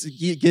is going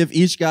to give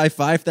each guy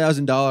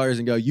 $5,000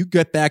 and go, you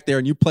get back there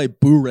and you play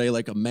Boo-Ray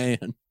like a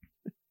man.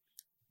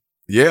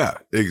 Yeah,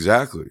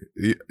 exactly.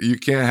 You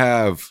can't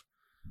have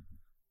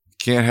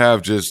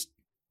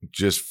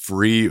just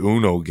free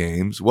Uno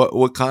games.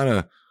 What kind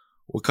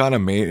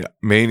of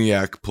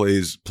maniac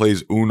plays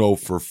Uno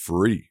for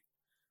free?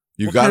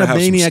 You got to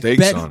have some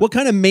stakes on it. What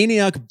kind of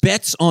maniac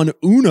bets on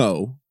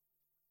Uno?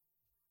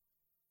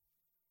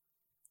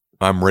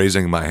 I'm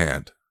raising my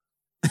hand.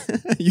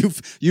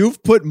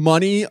 You've put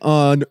money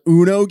on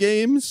Uno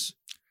games?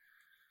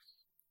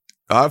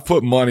 I've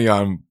put money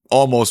on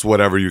almost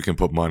whatever you can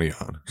put money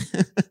on.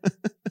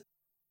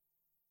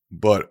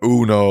 But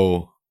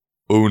Uno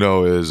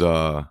is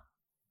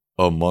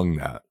among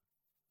that.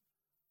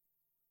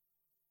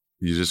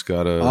 You just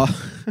gotta.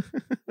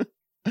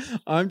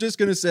 I'm just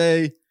gonna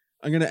say.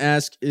 I'm gonna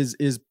ask: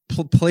 Is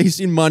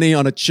placing money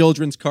on a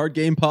children's card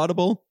game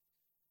potable?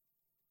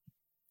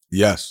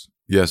 Yes,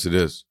 it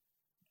is.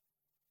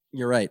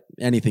 You're right.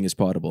 Anything is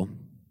potable.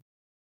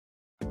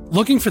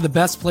 Looking for the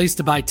best place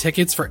to buy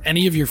tickets for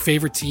any of your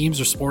favorite teams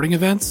or sporting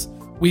events?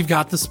 We've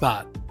got the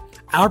spot.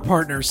 Our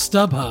partner,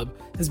 StubHub,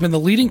 has been the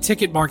leading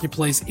ticket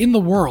marketplace in the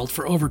world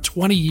for over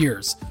 20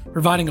 years,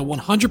 providing a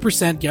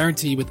 100%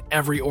 guarantee with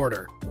every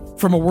order.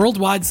 From a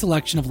worldwide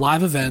selection of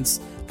live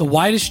events, the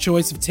widest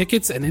choice of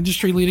tickets and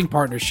industry-leading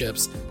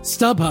partnerships,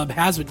 StubHub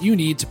has what you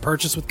need to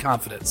purchase with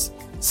confidence.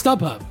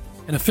 StubHub,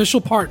 an official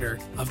partner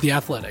of The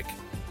Athletic.